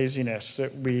of laziness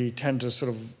that we tend to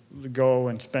sort of go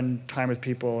and spend time with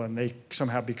people and they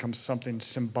somehow become something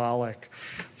symbolic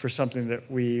for something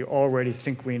that we already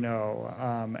think we know.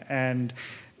 And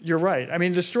you're right.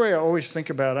 The story I always think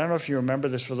about, I don't know if you remember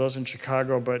this for those in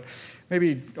Chicago, but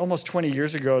maybe almost 20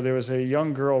 years ago, there was a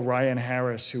young girl, Ryan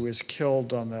Harris, who was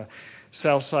killed on the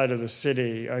south side of the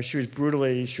city. She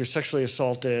was sexually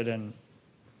assaulted, and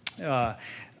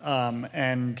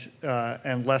and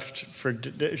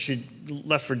she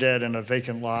left for dead in a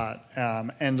vacant lot.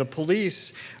 And the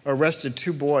police arrested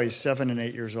 2 boys, 7 and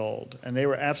 8 years old, and they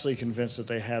were absolutely convinced that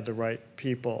they had the right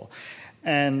people.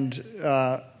 And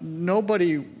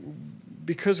nobody,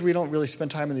 because we don't really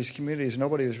spend time in these communities,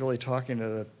 nobody was really talking to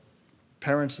the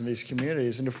parents in these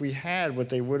communities. And if we had, what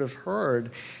they would have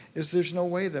heard is there's no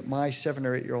way that my 7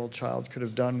 or 8-year-old child could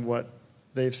have done what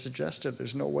they've suggested.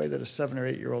 There's no way that a 7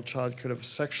 or 8-year-old child could have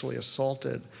sexually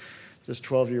assaulted this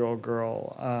 12-year-old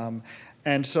girl.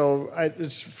 And so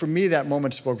for me, that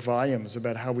moment spoke volumes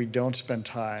about how we don't spend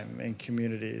time in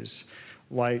communities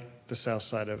like the south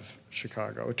side of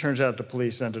Chicago. It turns out the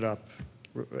police ended up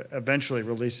eventually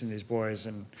releasing these boys,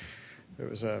 and there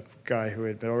was a guy who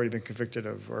had already been convicted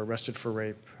of or arrested for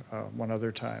rape one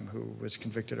other time who was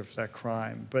convicted of that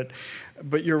crime. But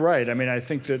you're right. I mean, I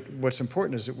think that what's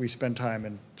important is that we spend time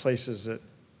in places that,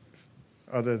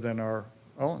 other than our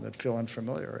own, that feel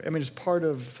unfamiliar. I mean, it's part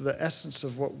of the essence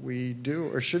of what we do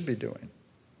or should be doing.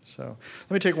 So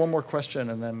let me take one more question,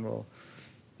 and then we'll...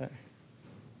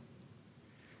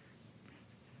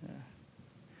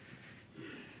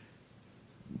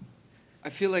 I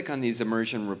feel like on these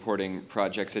immersion reporting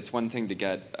projects, it's one thing to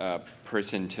get a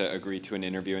person to agree to an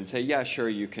interview and say, yeah, sure,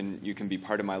 you can be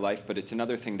part of my life, but it's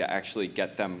another thing to actually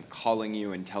get them calling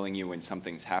you and telling you when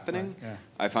something's happening. Right, yeah.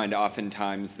 I find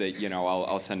oftentimes that,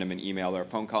 I'll send them an email or a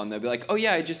phone call, and they'll be like, oh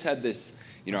yeah, I just had this,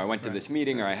 I went to this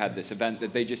meeting or I had this event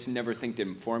that they just never think to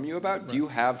inform you about. Right. Do you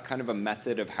have kind of a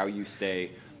method of how you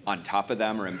stay on top of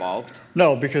them or involved?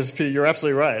 No, because Pete, you're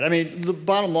absolutely right. I mean, the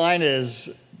bottom line is,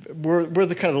 we're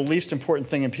the kind of the least important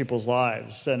thing in people's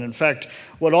lives. And in fact,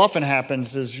 what often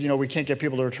happens is, we can't get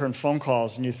people to return phone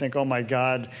calls, and you think, oh my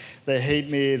God, they hate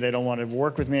me, they don't want to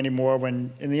work with me anymore,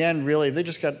 when in the end, really, they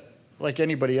just got, like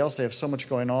anybody else, they have so much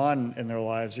going on in their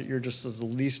lives that you're just the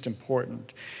least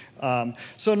important.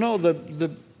 So no,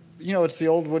 it's the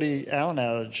old Woody Allen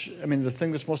adage. I mean, the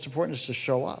thing that's most important is to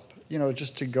show up,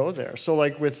 just to go there. So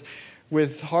like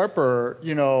with Harper,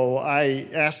 I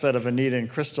asked that of Anita and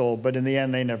Crystal, but in the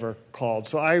end, they never called.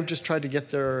 So I just tried to get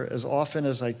there as often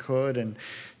as I could and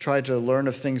tried to learn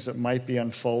of things that might be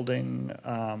unfolding.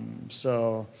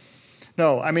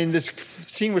 No, I mean, this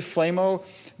scene with Flamo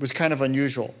was kind of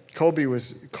unusual. Kobe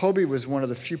was one of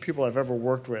the few people I've ever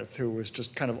worked with who was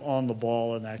just kind of on the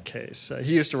ball in that case.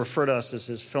 He used to refer to us as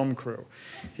his film crew.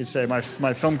 He'd say, my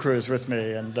film crew is with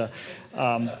me. And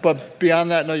but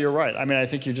beyond that, no, you're right. I mean, I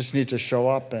think you just need to show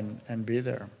up and be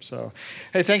there. So,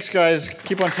 hey, thanks, guys.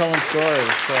 Keep on telling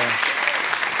stories.